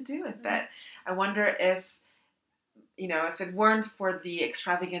something to do with it. I wonder if, if it weren't for the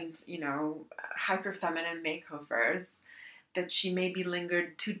extravagant, hyper-feminine makeovers, that she maybe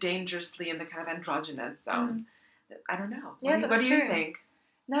lingered too dangerously in the kind of androgynous zone. I don't know. Yeah, What that's do you true. think?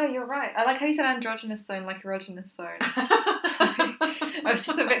 No, you're right. I like how you said androgynous zone, like erogenous zone. I was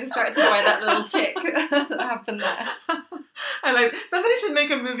just a bit distracted by that little tick that happened there. I like. Somebody should make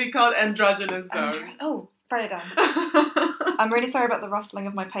a movie called Androgynous Zone. Oh, write it down. I'm really sorry about the rustling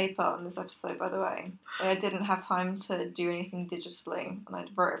of my paper on this episode, by the way. I didn't have time to do anything digitally, and I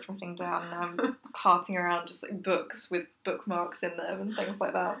wrote everything down, and I'm carting around just like books with bookmarks in them and things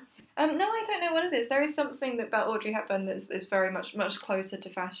like that. No, I don't know what it is. There is something about Audrey Hepburn that is very much closer to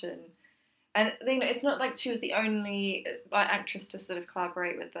fashion. And you know, it's not like she was the only actress to sort of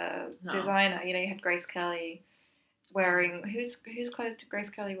collaborate with the designer. You know, you had Grace Kelly wearing... Whose clothes did Grace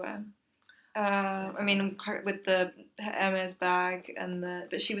Kelly wear? I mean, with the Hermes bag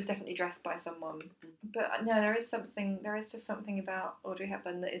but she was definitely dressed by someone. But no, there is just something about Audrey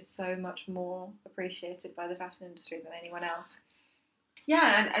Hepburn that is so much more appreciated by the fashion industry than anyone else.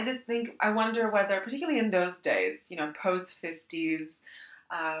 Yeah, and I just think, I wonder whether, particularly in those days, you know, post-50s,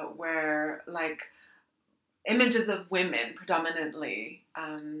 where, like, images of women, predominantly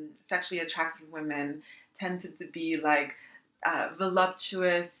sexually attractive women, tended to be, like,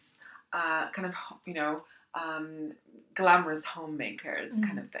 voluptuous, kind of, you know, glamorous homemakers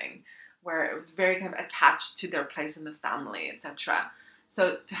kind of thing, where it was very kind of attached to their place in the family, etc.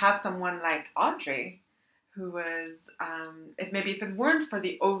 So to have someone like Audrey, who was, if it weren't for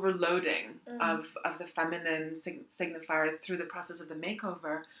the overloading of the feminine signifiers through the process of the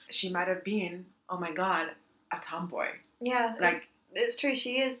makeover, she might have been, oh my god, a tomboy. Yeah, like it's true.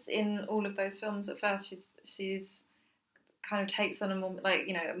 She is in all of those films at first. She's kind of takes on a more, like,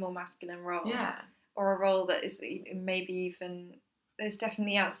 you know, a more masculine role. Yeah. Or a role that is maybe even, it's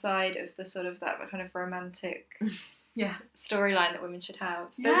definitely outside of the sort of that kind of romantic storyline that women should have.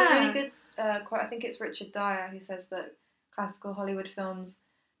 There's a really good quote, I think it's Richard Dyer, who says that classical Hollywood films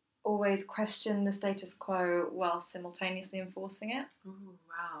always question the status quo while simultaneously enforcing it. Ooh,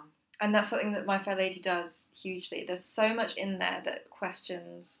 wow. And that's something that My Fair Lady does hugely. There's so much in there that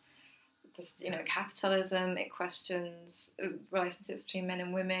questions this, you know, capitalism, it questions relationships between men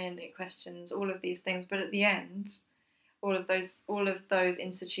and women, it questions all of these things, but at the end, all of those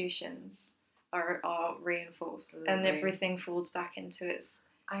institutions are reinforced. Absolutely. And everything falls back into its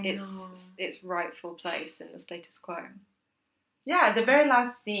rightful place in the status quo. Yeah, the very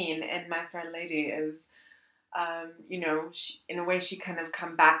last scene in My Fair Lady is, you know, in a way she kind of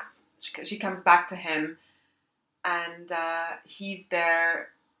comes back to him, and he's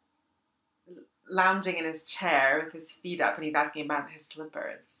there lounging in his chair with his feet up, and he's asking about his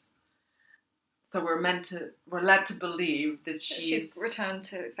slippers. So we're led to believe that she's returned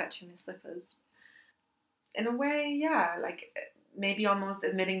to fetch him his slippers. In a way, yeah, like maybe almost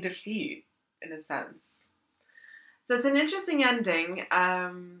admitting defeat in a sense. So it's an interesting ending.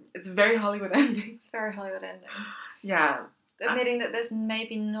 It's a very Hollywood ending. It's a very Hollywood ending. Yeah. Admitting that there's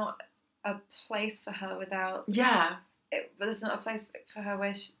maybe not a place for her without... Yeah. But there's not a place for her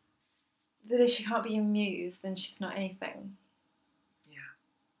where that if she can't be a muse, then she's not anything. Yeah.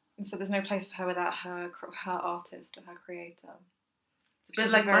 And so there's no place for her without her artist or her creator. It's a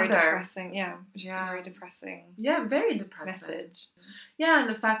bit like very Mother. Depressing. Yeah, which is a very depressing. Yeah, very depressing message. Yeah, and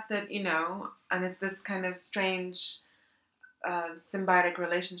the fact that, you know, and it's this kind of strange symbiotic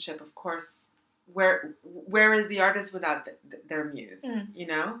relationship. Of course, where is the artist without their muse? You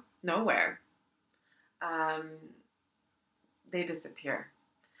know, nowhere. They disappear.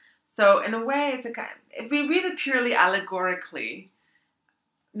 So in a way, it's if we read it purely allegorically,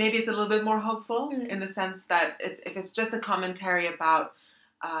 maybe it's a little bit more hopeful in the sense that if it's just a commentary about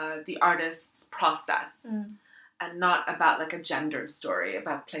the artist's process and not about like a gendered story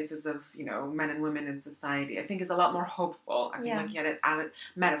about places of, you know, men and women in society. I think it's a lot more hopeful. I think looking at it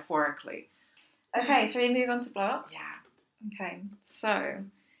metaphorically. Okay, shall we move on to Blow Up? Yeah. Okay, so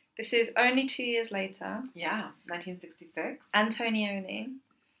this is only 2 years later. Yeah, 1966. Antonioni.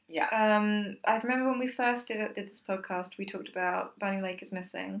 Yeah. I remember when we first did this podcast, we talked about Bunny Lake is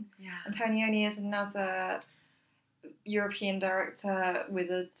Missing. Yeah. Antonioni is another European director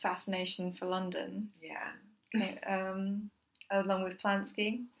with a fascination for London. Yeah. Okay, along with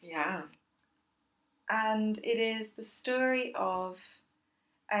Polanski. Yeah. And it is the story of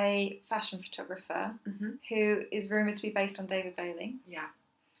a fashion photographer who is rumoured to be based on David Bailey. Yeah.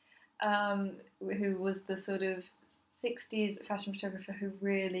 Who was the sort of 60s fashion photographer who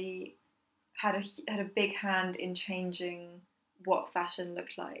really had a big hand in changing what fashion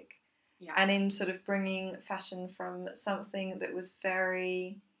looked like. Yeah. And in sort of bringing fashion from something that was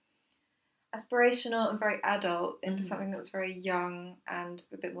very aspirational and very adult into something that was very young and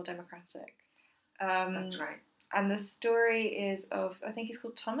a bit more democratic. That's right. And the story is of, I think he's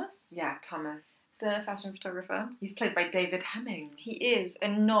called Thomas, Yeah, Thomas. the fashion photographer. He's played by David Hemmings. He is,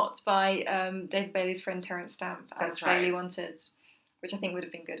 and not by David Bailey's friend Terence Stamp, as That's right. Bailey wanted, which I think would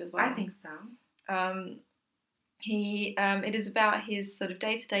have been good as well. I think so. It is about his sort of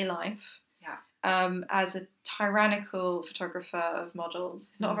day-to-day life. Yeah. As a tyrannical photographer of models.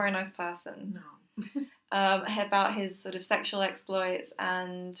 He's not a very nice person. No. About his sort of sexual exploits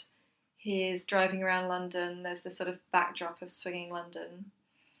and his driving around London. There's this sort of backdrop of swinging London.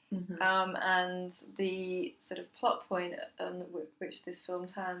 Mm-hmm. And the sort of plot point on which this film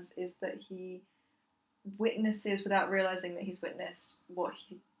turns is that he witnesses, without realising that he's witnessed, what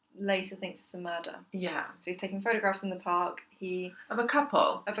he later thinks is a murder. Yeah. So he's taking photographs in the park. Of a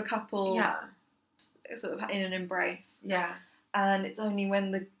couple. Of a couple. Yeah. Sort of in an embrace. Yeah. And it's only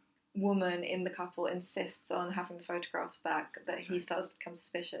when the woman in the couple insists on having the photographs back that he starts to become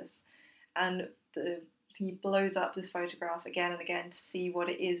suspicious. And he blows up this photograph again and again to see what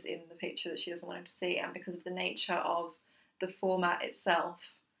it is in the picture that she doesn't want him to see. And because of the nature of the format itself,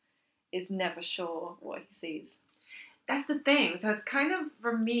 is never sure what he sees. That's the thing. So it's kind of,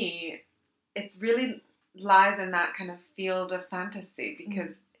 for me, it's really lies in that kind of field of fantasy,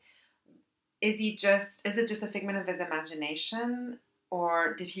 because is it just a figment of his imagination,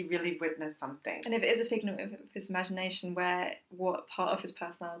 or did he really witness something? And if it is a figment of his imagination, what part of his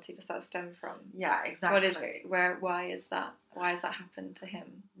personality does that stem from? Yeah, exactly. Why is that? Why has that happened to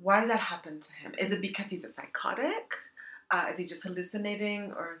him? Why has that happened to him? Is it because he's a psychotic? Is he just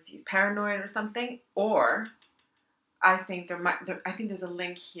hallucinating, or is he paranoid or something? Or I think there's a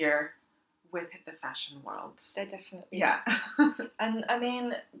link here with the fashion world. There definitely is. And I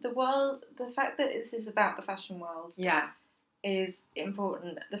mean, the fact that this is about the fashion world, is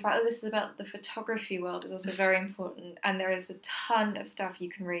important. The fact that this is about the photography world is also very important. And there is a ton of stuff you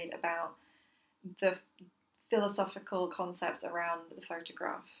can read about the philosophical concepts around the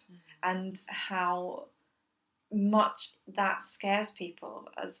photograph and how much that scares people.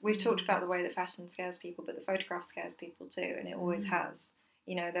 As we've talked about the way that fashion scares people, but the photograph scares people too, and it always has.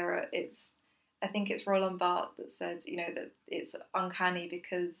 You know, I think it's Roland Barthes that said, you know, that it's uncanny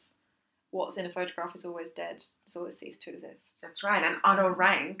because what's in a photograph is always dead. It's always ceased to exist. That's right. And Otto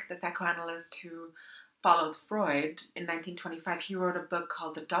Rank, the psychoanalyst who followed Freud in 1925, he wrote a book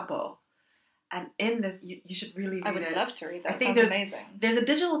called The Double. And in this, you should really read it. I would love to read that. I think sounds amazing. There's a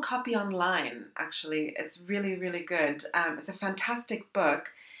digital copy online, actually. It's really, really good. It's a fantastic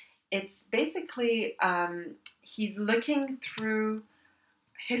book. It's basically, he's looking through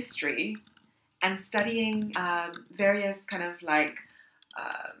history and studying various kind of like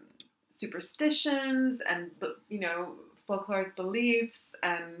superstitions and, you know, folkloric beliefs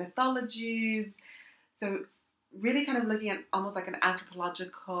and mythologies. So really kind of looking at almost like an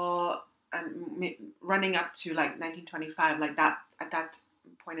anthropological and running up to like 1925, like that, at that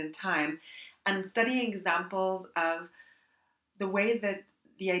point in time, and studying examples of the way that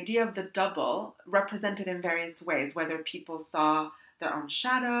the idea of the double represented in various ways, whether people saw their own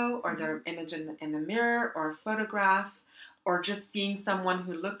shadow or their image in the mirror or a photograph, or just seeing someone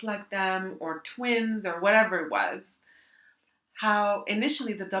who looked like them, or twins, or whatever it was. How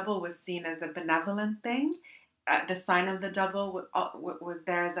initially the double was seen as a benevolent thing. The sign of the double was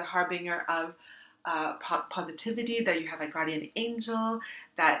there as a harbinger of positivity, that you have a guardian angel,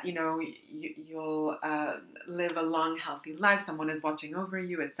 that, you know, you'll live a long, healthy life, someone is watching over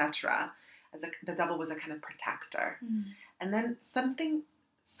you, etc. The double was a kind of protector. And then something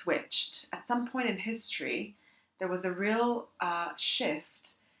switched. At some point in history, there was a real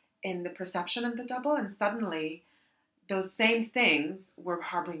shift in the perception of the double, and suddenly those same things were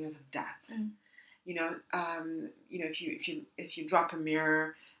harbingers of death. You know, if you drop a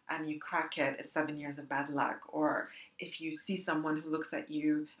mirror and you crack it, it's 7 years of bad luck. Or if you see someone who looks like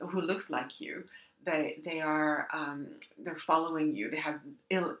you, they're following you. They have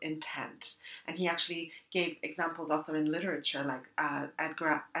ill intent. And he actually gave examples also in literature, like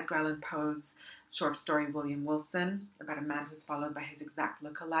Edgar Allan Poe's short story William Wilson, about a man who's followed by his exact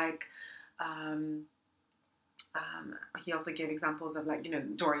lookalike. He also gave examples of, like, you know,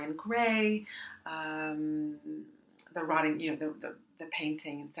 Dorian Gray, the rotting, you know, the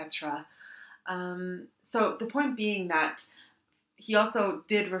painting, etc. So the point being that he also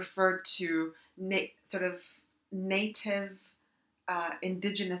did refer to sort of native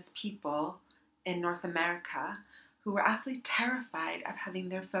indigenous people in North America who were absolutely terrified of having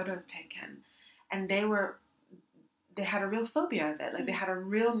their photos taken. And they had a real phobia of it. Like, they had a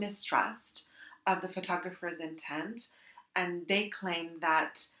real mistrust of the photographer's intent, and they claim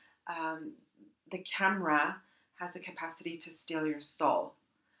that the camera has the capacity to steal your soul.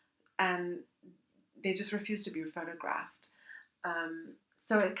 And they just refuse to be photographed.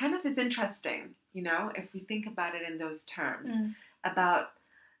 So it kind of is interesting, if we think about it in those terms, about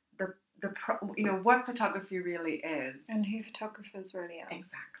what photography really is. And who photographers really are.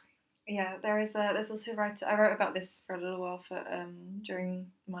 Exactly. Yeah, there's also a writer, I wrote about this for a little while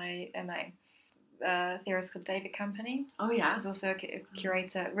during my MA. Theorist called David Campany. Oh yeah. He's also a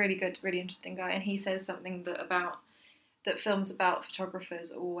curator, really good, really interesting guy, and he says something that films about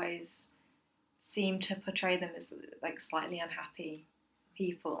photographers always seem to portray them as like slightly unhappy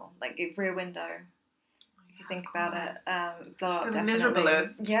people, like Rear Window. If you think about it, blow up, the definitely.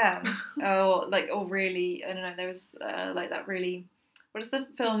 miserablest. Yeah. or really, I don't know. There was like that really. What is the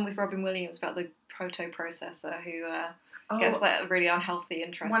film with Robin Williams about the proto processor who gets like a really unhealthy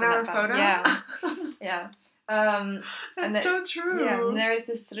interest 1 in hour that photo? Yeah. Yeah. That's and so true. Yeah, and there is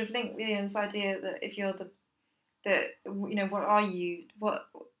this sort of link, this idea that if you're what are you? What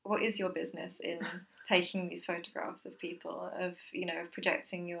is your business in taking these photographs of people, of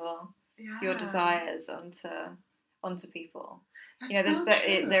projecting your desires onto people? That's so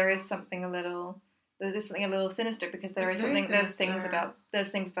true. There is something a little. There's something a little sinister because there's things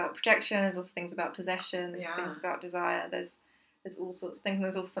about projection. There's also things about possession. There's things about desire. There's all sorts of things. And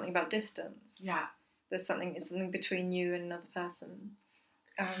there's also something about distance. Yeah. It's something between you and another person.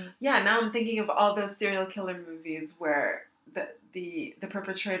 Now I'm thinking of all those serial killer movies where the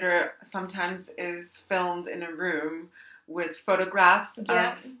perpetrator sometimes is filmed in a room with photographs of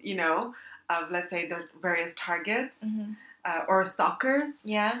let's say the various targets. Mm-hmm. Or stalkers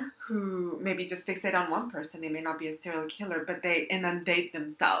who maybe just fixate on one person. They may not be a serial killer, but they inundate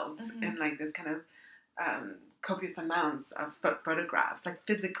themselves in like this kind of copious amounts of photographs, like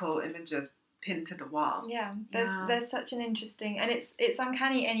physical images pinned to the wall. Yeah, there's such an interesting, and it's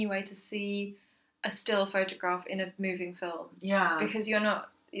uncanny anyway to see a still photograph in a moving film. Yeah, because you're not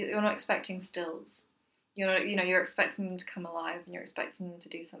expecting stills. You're expecting them to come alive, and you're expecting them to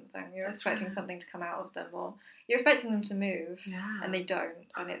do something. You're expecting something to come out of them, or you're expecting them to move, and they don't.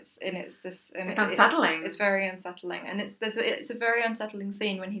 And it's unsettling. It's very unsettling, and it's a very unsettling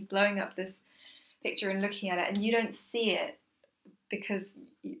scene when he's blowing up this picture and looking at it, and you don't see it because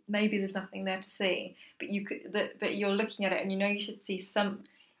maybe there's nothing there to see, but you're looking at it, and you should see some,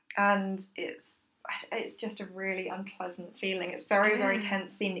 and it's just a really unpleasant feeling. It's very very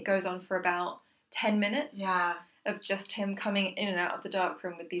tense scene. It goes on for about 10 minutes of just him coming in and out of the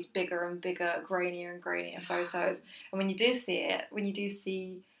darkroom with these bigger and bigger, grainier and grainier photos. And when you do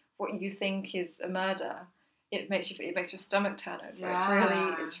see what you think is a murder, it makes your stomach turn over.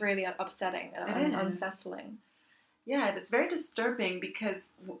 It's really upsetting and unsettling. Yeah, it's very disturbing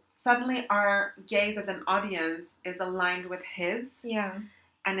because suddenly our gaze as an audience is aligned with his. Yeah.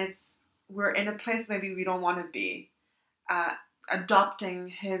 And we're in a place maybe we don't want to be. Adopting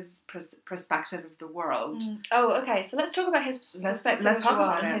his perspective of the world. Oh, okay. So let's talk about his perspective of the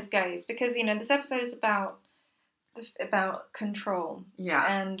world and his gaze, because this episode is about control,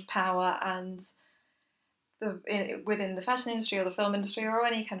 and power, and within the fashion industry or the film industry or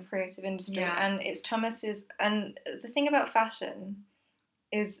any kind of creative industry, and it's Thomas's. And the thing about fashion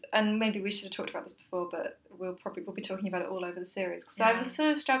is, and maybe we should have talked about this before, but we'll be talking about it all over the series, because I was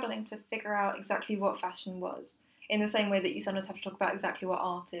sort of struggling to figure out exactly what fashion was. In the same way that you sometimes have to talk about exactly what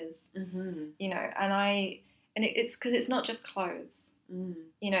art is, and it's because it's not just clothes,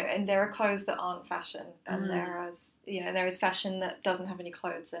 and there are clothes that aren't fashion, and there is fashion that doesn't have any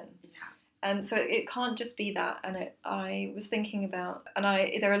clothes in, and so it can't just be that. And I was thinking about, and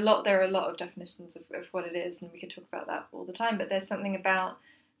there are a lot of definitions of what it is, and we could talk about that all the time. But there's something about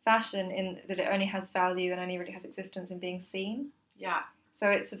fashion in that it only has value and only really has existence in being seen. Yeah. So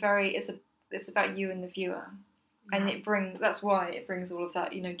it's about you and the viewer. And that's why it brings all of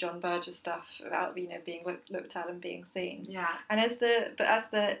that, John Burgess stuff about, being looked at and being seen. Yeah. And as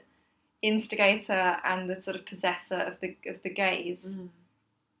the instigator and the sort of possessor of the gaze,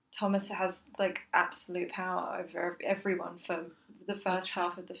 Thomas has like absolute power over everyone for the first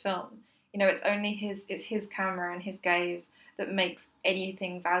half of the film. It's only his camera and his gaze that makes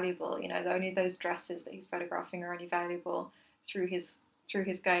anything valuable. Only those dresses that he's photographing are only valuable through his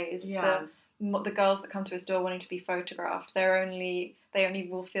gaze. Yeah. The girls that come to his door wanting to be photographed, they only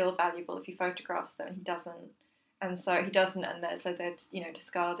will feel valuable if he photographs them, and he doesn't, and so he doesn't, and they're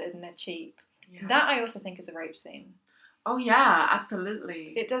discarded and they're cheap. Yeah. That I also think is a rape scene. Oh yeah,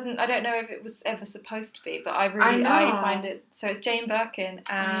 absolutely. It doesn't. I don't know if it was ever supposed to be, but I find it. So it's Jane Birkin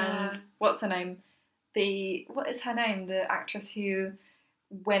and what's her name? What is her name? The actress who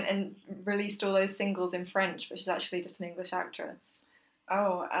went and released all those singles in French, but she's actually just an English actress.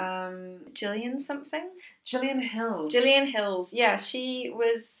 Oh, Gillian something? Gillian Hills. Gillian Hills, yeah. She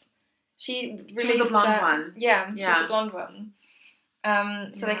She She released was the blonde that, one. Yeah, she's Yeah. the blonde one.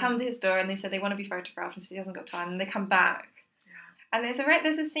 So they come to his door and they say they want to be photographed, and he hasn't got time. And they come back, and there's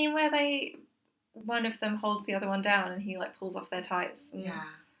a scene where one of them holds the other one down, and he like pulls off their tights. And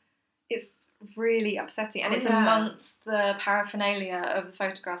it's really upsetting, and it's amongst the paraphernalia of the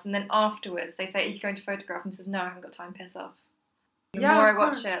photographs. And then afterwards, they say, "Are you going to photograph?" And he says, "No, I haven't got time. Piss off." The more I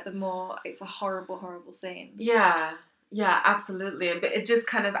watch it, the more it's a horrible, horrible scene. Yeah, absolutely. But it just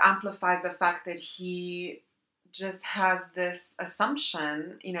kind of amplifies the fact that he just has this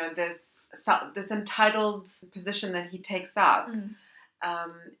assumption, this entitled position that he takes up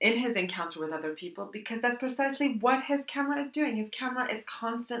in his encounter with other people, because that's precisely what his camera is doing. His camera is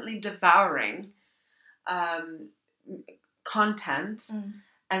constantly devouring content,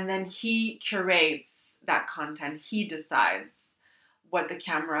 and then he curates that content. He decides what the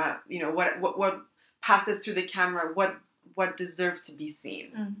camera, what passes through the camera, what deserves to be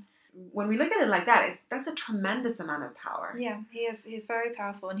seen. When we look at it like that, that's a tremendous amount of power. Yeah, he's very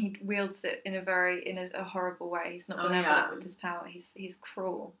powerful, and he wields it in a horrible way. He's not benevolent with his power. He's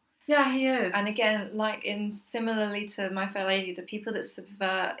cruel. Yeah, he is. And again, similarly to My Fair Lady, the people that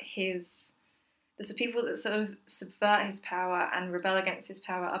subvert his power and rebel against his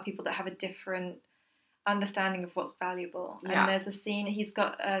power are people that have a different understanding of what's valuable. And there's a scene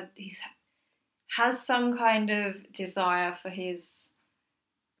has some kind of desire for his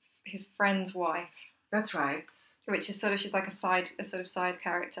friend's wife. That's right. Which is she's like a sort of side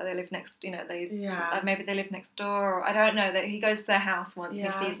character. They live next, maybe they live next door, or I don't know. That he goes to their house once and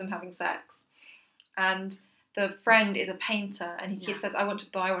he sees them having sex, and the friend is a painter, and he says, "I want to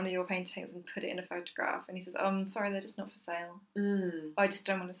buy one of your paintings and put it in a photograph." And he says, "Oh, I'm sorry, they're just not for sale. I just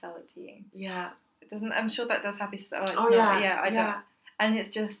don't want to sell it to you." Yeah, it doesn't. I'm sure that does happen. He says, "Oh, it's not. Yeah, I don't." And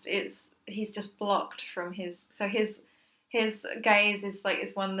he's just blocked from his. So his gaze is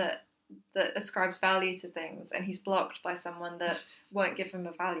one that ascribes value to things, and he's blocked by someone that won't give him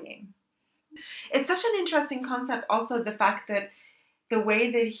a value. It's such an interesting concept. Also, the fact that the way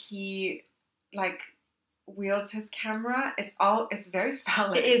that he wields his camera, it's very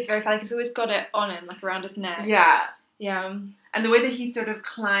phallic. It is very phallic. He's always got it on him, like around his neck. Yeah. Yeah. And the way that he sort of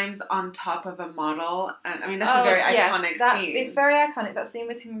climbs on top of a model, and I mean that's a very iconic scene. It's very iconic, that scene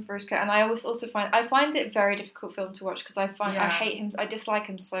with him and Verushka. And I also find it a very difficult film to watch, because I hate him. I dislike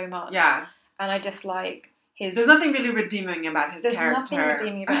him so much. Yeah. And I dislike his. There's nothing really redeeming about his character. There's nothing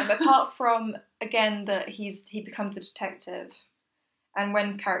redeeming about him, apart from again that he becomes a detective, and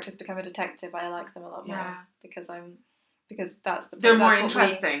when characters become a detective, I like them a lot more because they're more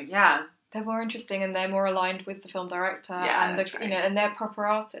interesting. They're more interesting, and they're more aligned with the film director, and and they're proper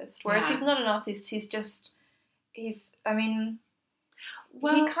artists. Whereas he's not an artist; he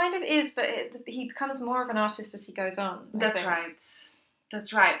kind of is, but he becomes more of an artist as he goes on. That's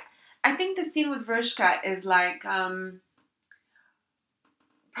right. I think the scene with Verushka is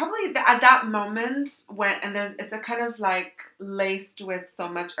probably at that moment it's a kind of laced with so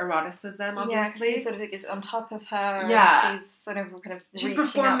much eroticism, obviously. Yeah, he sort of is on top of her. Yeah, she's sort of she's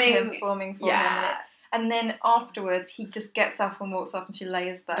performing for him. And then afterwards, he just gets up and walks off, and she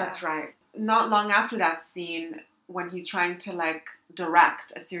lays there. That's right. Not long after that scene, when he's trying to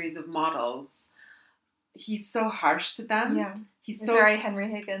direct a series of models, he's so harsh to them. Yeah, he's very Henry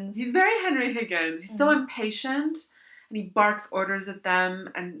Higgins. He's very Henry Higgins. He's so impatient. And he barks orders at them,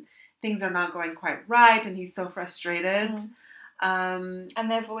 and things are not going quite right, and he's so frustrated. And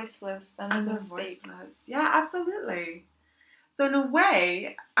they're voiceless. And they're voiceless. Yeah, absolutely. So in a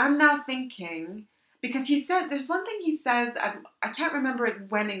way, I'm now thinking, because there's one thing he says, I can't remember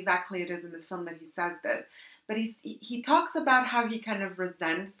when exactly it is in the film that he says this, but he talks about how he kind of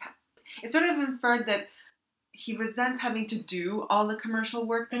resents, it's sort of inferred that he resents having to do all the commercial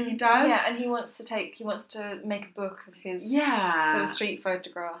work that he does. Yeah, and he wants to make a book of his sort of street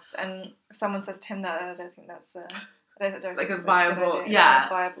photographs. And if someone says to him that, I don't think that's a viable. It's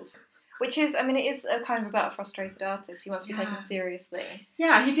viable. Which is, it is a kind of about a frustrated artist. He wants to be taken seriously.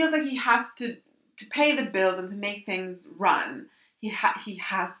 Yeah, he feels like he has to pay the bills and to make things run. He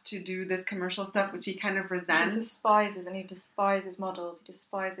has to do this commercial stuff, which he kind of resents. He despises models. He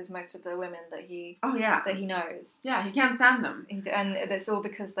despises most of the women that he knows. Yeah, he can't stand them. And it's all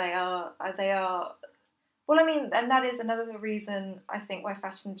because they are. Well, and that is another reason I think why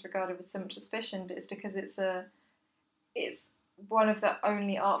fashion is regarded with so much suspicion. But it's because it's one of the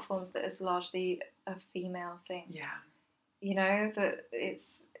only art forms that is largely a female thing. Yeah. That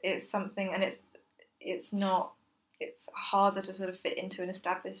it's something, and it's not. It's harder to sort of fit into an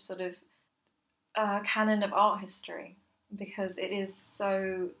established sort of canon of art history, because it is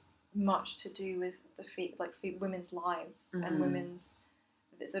so much to do with women's lives and women's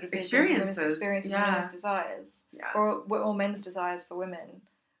sort of visions, women's Experiences. experiences, Yeah. women's desires, Yeah. or men's desires for women,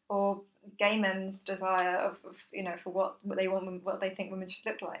 or gay men's desire of for what they want, what they think women should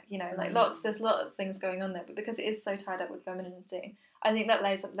look like. There's lots of things going on there, but because it is so tied up with femininity, I think that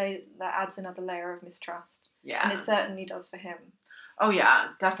that adds another layer of mistrust. Yeah. And it certainly does for him. Oh yeah,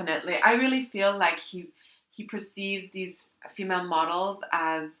 definitely. I really feel like he perceives these female models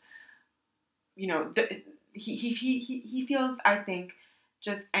as, he feels, I think,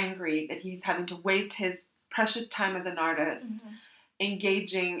 just angry that he's having to waste his precious time as an artist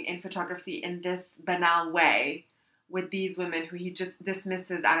engaging in photography in this banal way with these women who he just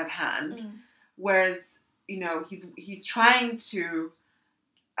dismisses out of hand. Whereas, he's trying to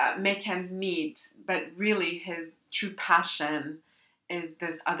make ends meet, but really his true passion is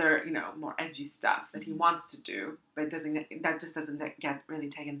this other, more edgy stuff that he wants to do, but that just doesn't get really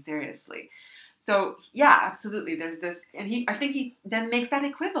taken seriously. So yeah, absolutely. There's this, and I think he then makes that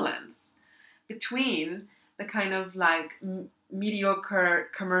equivalence between the kind of like mediocre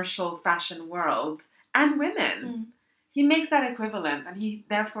commercial fashion world and women. He makes that equivalence, and he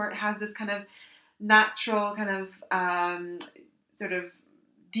therefore has this kind of natural kind of sort of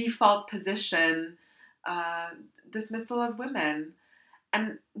default position dismissal of women.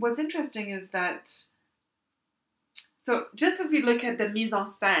 And what's interesting is that, so just if we look at the mise en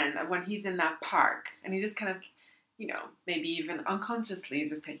scène of when he's in that park and he just kind of, maybe even unconsciously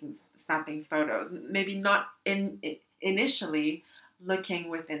just snapping photos, maybe not initially looking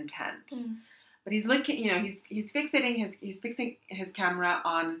with intent, but he's looking, he's fixing his camera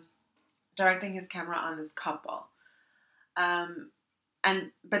on, directing his camera on this couple,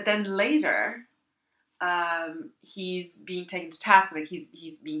 but then later, he's being taken to task, like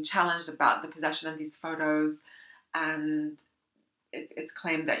he's being challenged about the possession of these photos, and it's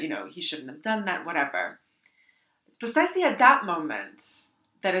claimed that he shouldn't have done that, whatever. It's precisely at that moment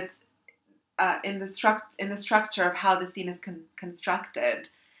that it's in the structure of how the scene is constructed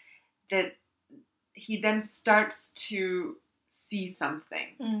that he then starts to see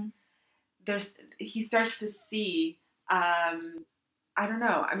something. He starts to see. I don't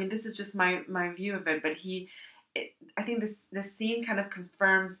know. I mean, this is just my view of it, but I think this scene kind of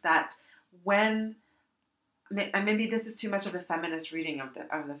confirms that when, and maybe this is too much of a feminist reading of the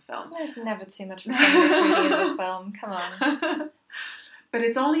film. There's never too much of a feminist reading of the film. Come on. But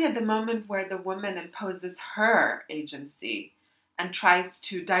it's only at the moment where the woman imposes her agency and tries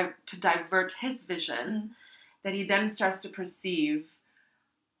to divert his vision that he then starts to perceive,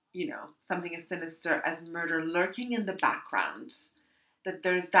 something as sinister as murder lurking in the background. That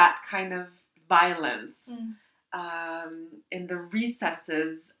there's that kind of violence in the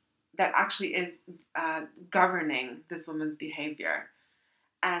recesses that actually is governing this woman's behavior.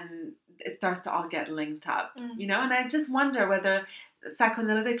 And it starts to all get linked up, and I just wonder whether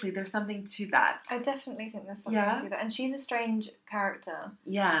psychoanalytically there's something to that. I definitely think there's something to that. And she's a strange character.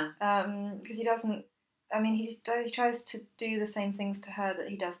 Yeah. Because he doesn't, he tries to do the same things to her that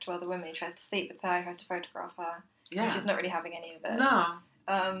he does to other women. He tries to sleep with her, he tries to photograph her. Yeah. And she's not really having any of it. No.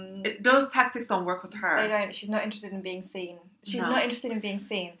 Those tactics don't work with her. They don't. She's not interested in being seen. She's not interested in being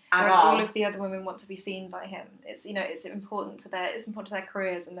seen. Whereas all of the other women want to be seen by him. It's it's important to their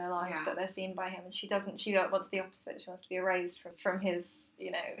careers and their lives that they're seen by him. And she doesn't. She wants the opposite. She wants to be erased from his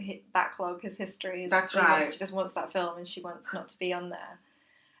his backlog, his history. That's right. She just wants that film, and she wants not to be on there.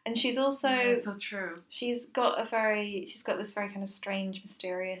 And she's also so true. She's got this very kind of strange,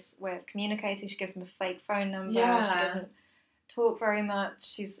 mysterious way of communicating. She gives him a fake phone number. Yeah. She doesn't talk very much.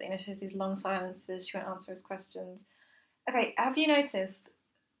 She has these long silences. She won't answer his questions. Okay, have you noticed?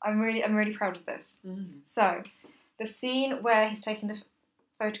 I'm really proud of this. So, the scene where he's taking the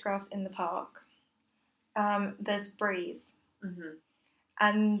photographs in the park, there's a breeze,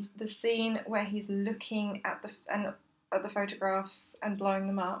 and the scene where he's looking at the photographs and blowing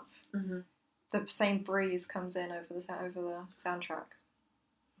them up, the same breeze comes in over the soundtrack.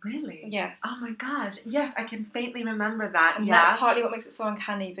 Really? Yes. Oh my gosh. Yes, I can faintly remember that. And that's partly what makes it so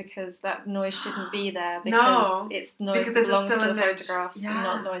uncanny, because that noise shouldn't be there, because it's noise that belongs to the photographs and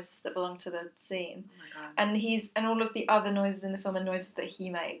not noises that belong to the scene. Oh my god. And all of the other noises in the film are noises that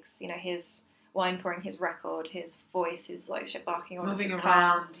he makes. His wine pouring, his record, his voice, his barking orders, moving his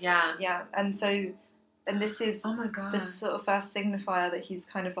around. car. Yeah. And this is oh my god, the sort of first signifier that he's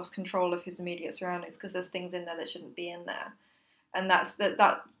kind of lost control of his immediate surroundings, because there's things in there that shouldn't be in there. And that's or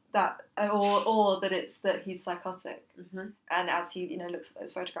that it's that he's psychotic, and as he looks at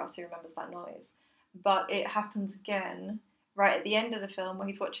those photographs, he remembers that noise. But it happens again right at the end of the film, where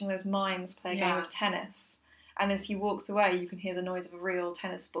he's watching those mimes play a game of tennis, and as he walks away, you can hear the noise of a real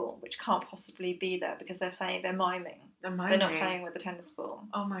tennis ball, which can't possibly be there because they're miming. The they're not miming. playing with the tennis ball.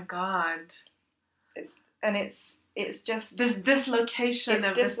 Oh my God. It's just This dislocation it's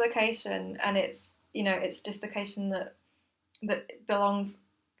of dislocation, and it's dislocation that belongs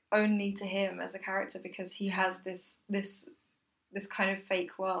only to him as a character, because he has this kind of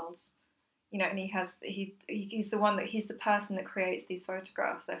fake world, and he's the person that creates these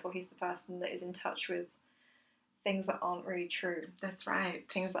photographs. Therefore, he's the person that is in touch with things that aren't really true, That's right.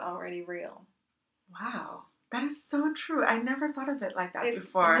 things that aren't really real. Wow. That is so true. I never thought of it like that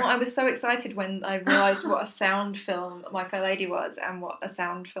before. Well, I was so excited when I realised what a sound film My Fair Lady was and what a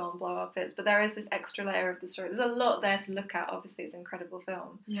sound film Blow Up is. But there is this extra layer of the story. There's a lot there to look at. Obviously, it's an incredible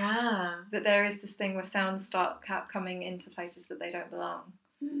film. Yeah. But there is this thing where sounds start coming into places that they don't belong.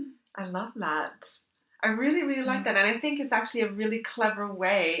 I love that. I really, really like that. And I think it's actually a really clever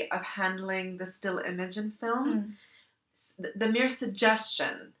way of handling the still image in film. The mere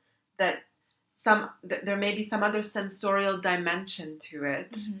suggestion that there may be some other sensorial dimension to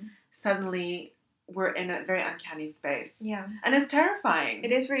it, suddenly we're in a very uncanny space. Yeah. And it's terrifying.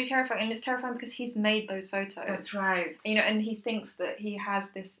 It is really terrifying. And it's terrifying because he's made those photos. That's right. And he thinks that he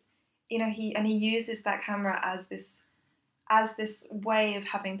has this, he uses that camera as this way of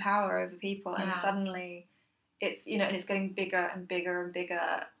having power over people. And suddenly it's, and it's getting bigger and bigger and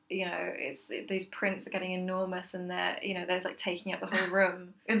bigger. These prints are getting enormous, and they're like taking up the whole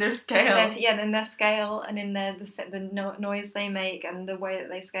room. In their scale. In their scale, and in the noise they make, and the way that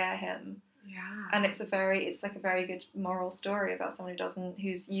they scare him. Yeah. And it's like a very good moral story about someone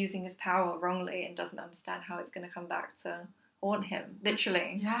who's using his power wrongly and doesn't understand how it's going to come back to haunt him,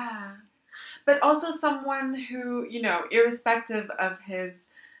 literally. Yeah. But also someone who, irrespective of his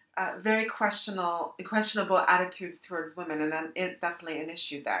very questionable attitudes towards women, and then it's definitely an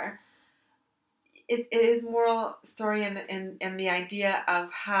issue there. It is moral story in the idea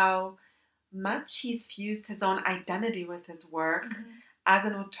of how much he's fused his own identity with his work as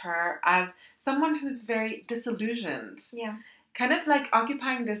an auteur, as someone who's very disillusioned. Yeah. Kind of like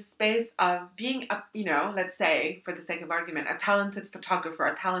occupying this space of being, let's say, for the sake of argument, a talented photographer,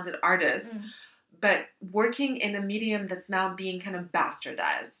 a talented artist, but working in a medium that's now being kind of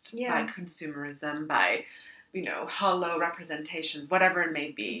bastardized by consumerism, by, hollow representations, whatever it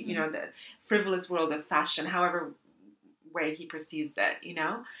may be, the frivolous world of fashion, however way he perceives it,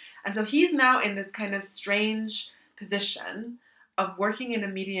 And so he's now in this kind of strange position of working in a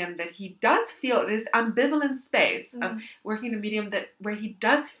medium that he does feel, this ambivalent space of working in a medium where he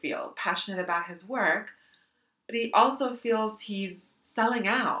does feel passionate about his work, but he also feels he's selling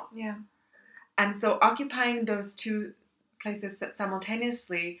out. Yeah. And so occupying those two places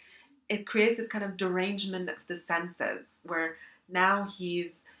simultaneously, it creates this kind of derangement of the senses, where now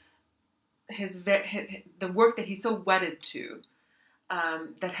the work that he's so wedded to,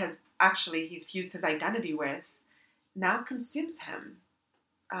 he's fused his identity with, now consumes him,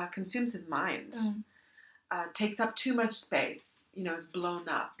 consumes his mind, takes up too much space, is blown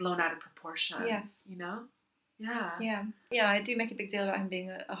out of proportion. Yes. Yeah. Yeah, I do make a big deal about him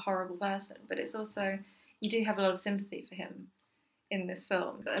being a horrible person, but it's also, you do have a lot of sympathy for him in this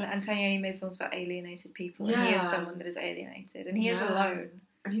film. And Antonioni made films about alienated people, and he is someone that is alienated, and he is alone.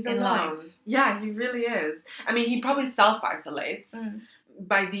 And he's in alone. life. Yeah, he really is. I mean, he probably self-isolates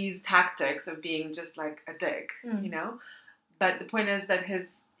by these tactics of being just like a dick, But the point is that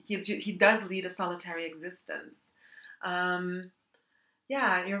he does lead a solitary existence.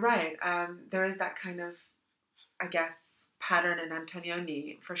 Yeah, you're right. There is that kind of, I guess, pattern in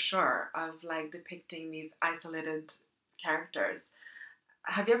Antonioni, for sure, of like depicting these isolated characters.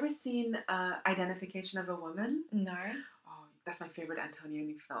 Have you ever seen Identification of a Woman? No. Oh, that's my favorite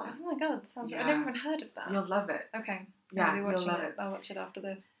Antonioni film. Oh my god, that sounds I've never even heard of that. You'll love it. Okay. Yeah, you'll love it. I'll watch it after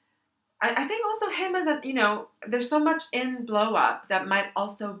this. I think also him as a, there's so much in Blow Up that might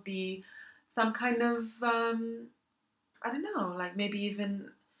also be some kind of, I don't know, like maybe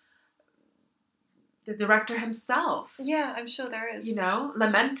even the director himself. Yeah, I'm sure there is.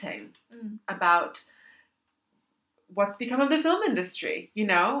 Lamenting about what's become of the film industry.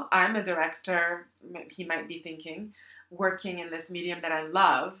 I'm a director, he might be thinking, working in this medium that I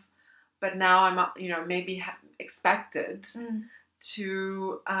love, but now I'm, maybe expected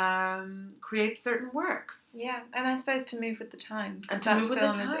to create certain works. Yeah, and I suppose to move with the times. And that to move with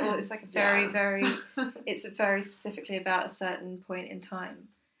film the is times. it's like a very, very, it's very specifically about a certain point in time,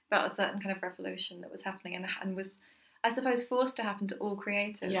 about a certain kind of revolution that was happening and was, I suppose, forced to happen to all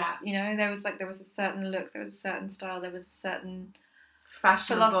creatives. Yeah. There was a certain look, there was a certain style, there was a certain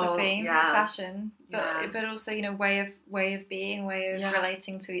philosophy, fashion, but also way of being, way of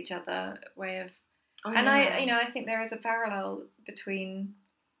relating to each other, way of. I think there is a parallel between,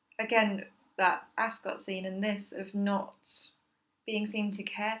 again, that Ascot scene and this of not being seen to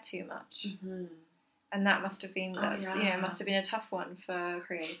care too much. Mm-hmm. And that must have been, must have been a tough one for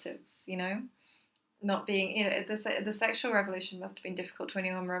creatives, not being, the sexual revolution must have been difficult to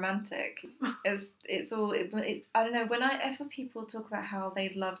anyone romantic. It's all, I don't know, whenever people talk about how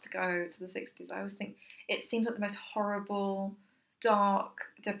they'd love to go to the 60s, I always think it seems like the most horrible,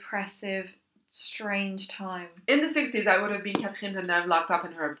 dark, depressive, strange time. In the 60s, I would have been Catherine Deneuve locked up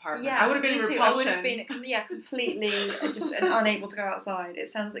in her apartment. Yeah, I would have been Repulsion. I would have been, completely just unable to go outside. It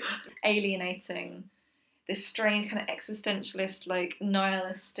sounds like alienating. This strange kind of existentialist, like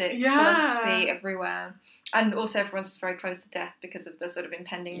nihilistic philosophy everywhere, and also everyone's just very close to death because of the sort of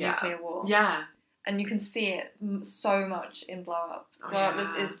impending nuclear war. Yeah, and you can see it so much in Blow Up. Blow Up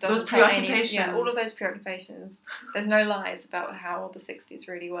those doesn't preoccupations. all of those preoccupations. There's no lies about how the 60s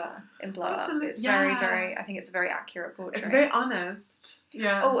really were in Blow Up. It's very, very. I think it's a very accurate portrait. It's very honest.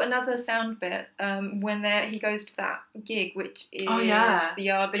 Yeah. Oh, another sound bit. When he goes to that gig, which is the Yardbirds.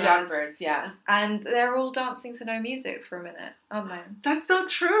 The Yardbirds, yeah. And they're all dancing to no music for a minute, aren't they? That's so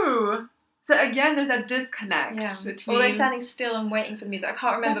true. So again, there's a disconnect between... Or they're standing still and waiting for the music. I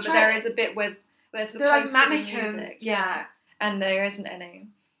can't remember, but there is a bit where there's supposed to be music. Yeah. And there isn't any.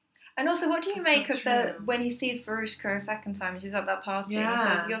 And also, what do you make of when he sees Verushka a second time, and she's at that party, and he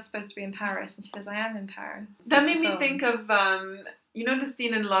says, "You're supposed to be in Paris," and she says, "I am in Paris." That made me think of, the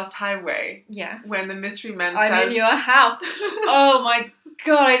scene in Lost Highway? Yes. When the mystery man I'm in your house. Oh my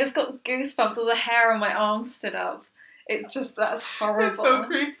god, I just got goosebumps. All the hair on my arm stood up. It's just, that's horrible. It's so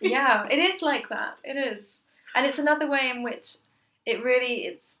creepy. Yeah, it is like that. It is. And it's another way in which it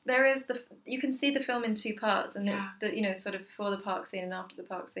really, you can see the film in two parts, and it's the, sort of before the park scene and after the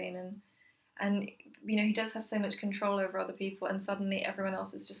park scene, and he does have so much control over other people, and suddenly everyone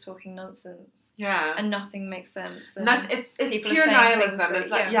else is just talking nonsense. Yeah. And nothing makes sense. And it's pure nihilism. It's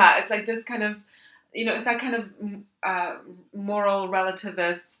like, it's like this kind of, it's that kind of moral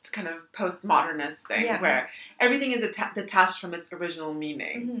relativist kind of postmodernist thing where everything is detached from its original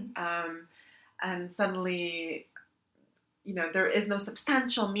meaning. Mm-hmm. And suddenly, there is no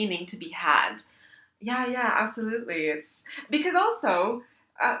substantial meaning to be had. Yeah, absolutely. It's because also,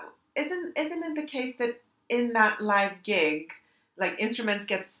 isn't it the case that in that live gig, like instruments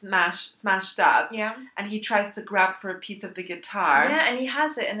get smashed up, and he tries to grab for a piece of the guitar, and he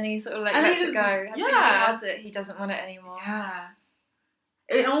has it, and then he sort of lets it go. As soon as he has it, he doesn't want it anymore. Yeah,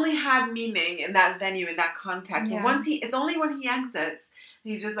 it only had meaning in that venue, in that context. Yeah. Once it's only when he exits,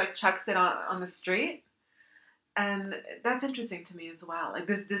 he just like chucks it on the street. And that's interesting to me as well. Like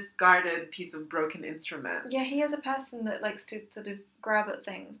this discarded piece of broken instrument. Yeah, he is a person that likes to sort of grab at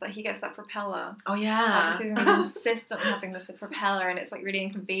things. Like he gets that propeller. Oh yeah. He insists on having this propeller, and it's like really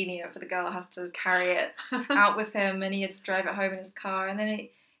inconvenient for the girl that has to carry it out with him, and he has to drive it home in his car, and then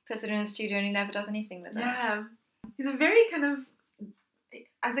he puts it in his studio and he never does anything with it. Yeah. He's a very kind of,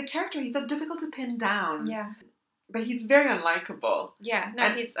 as a character, he's so difficult to pin down. Yeah. But he's very unlikable. Yeah, no,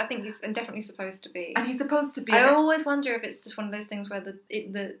 I think he's definitely supposed to be. And he's supposed to be. I always wonder if it's just one of those things where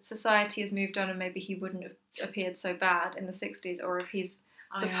the society has moved on and maybe he wouldn't have appeared so bad in the 60s, or if he's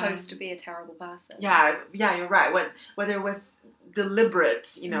supposed to be a terrible person. Yeah, you're right. Whether it was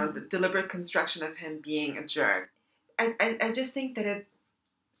deliberate, the deliberate construction of him being a jerk. I just think that it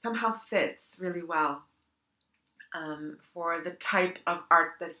somehow fits really well for the type of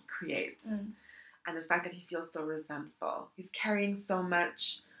art that he creates. And the fact that he feels so resentful. He's carrying so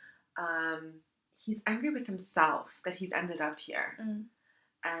much. He's angry with himself that he's ended up here.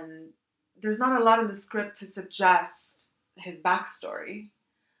 And there's not a lot in the script to suggest his backstory.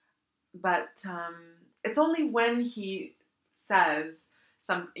 But it's only when he says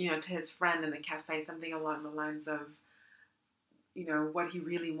to his friend in the cafe, something along the lines of, what he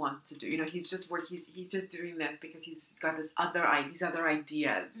really wants to do. He's just doing this because he's got these other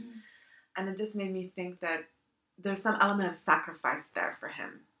ideas. And it just made me think that there's some element of sacrifice there for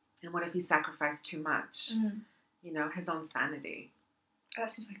him. And what if he sacrificed too much? His own sanity. That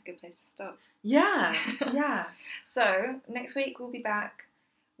seems like a good place to stop. Yeah, yeah. So, next week we'll be back.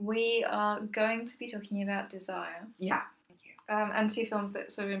 We are going to be talking about Desire. Yeah. Thank you. And two films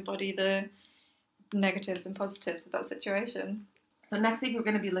that sort of embody the negatives and positives of that situation. So next week we're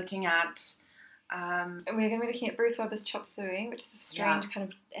going to be looking at... and we're going to be looking at Bruce Weber's Chop Suey, which is a strange kind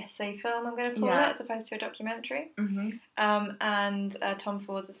of essay film, I'm going to call it, as opposed to a documentary. Mm-hmm. And Tom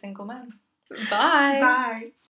Ford's A Single Man. Bye! Bye!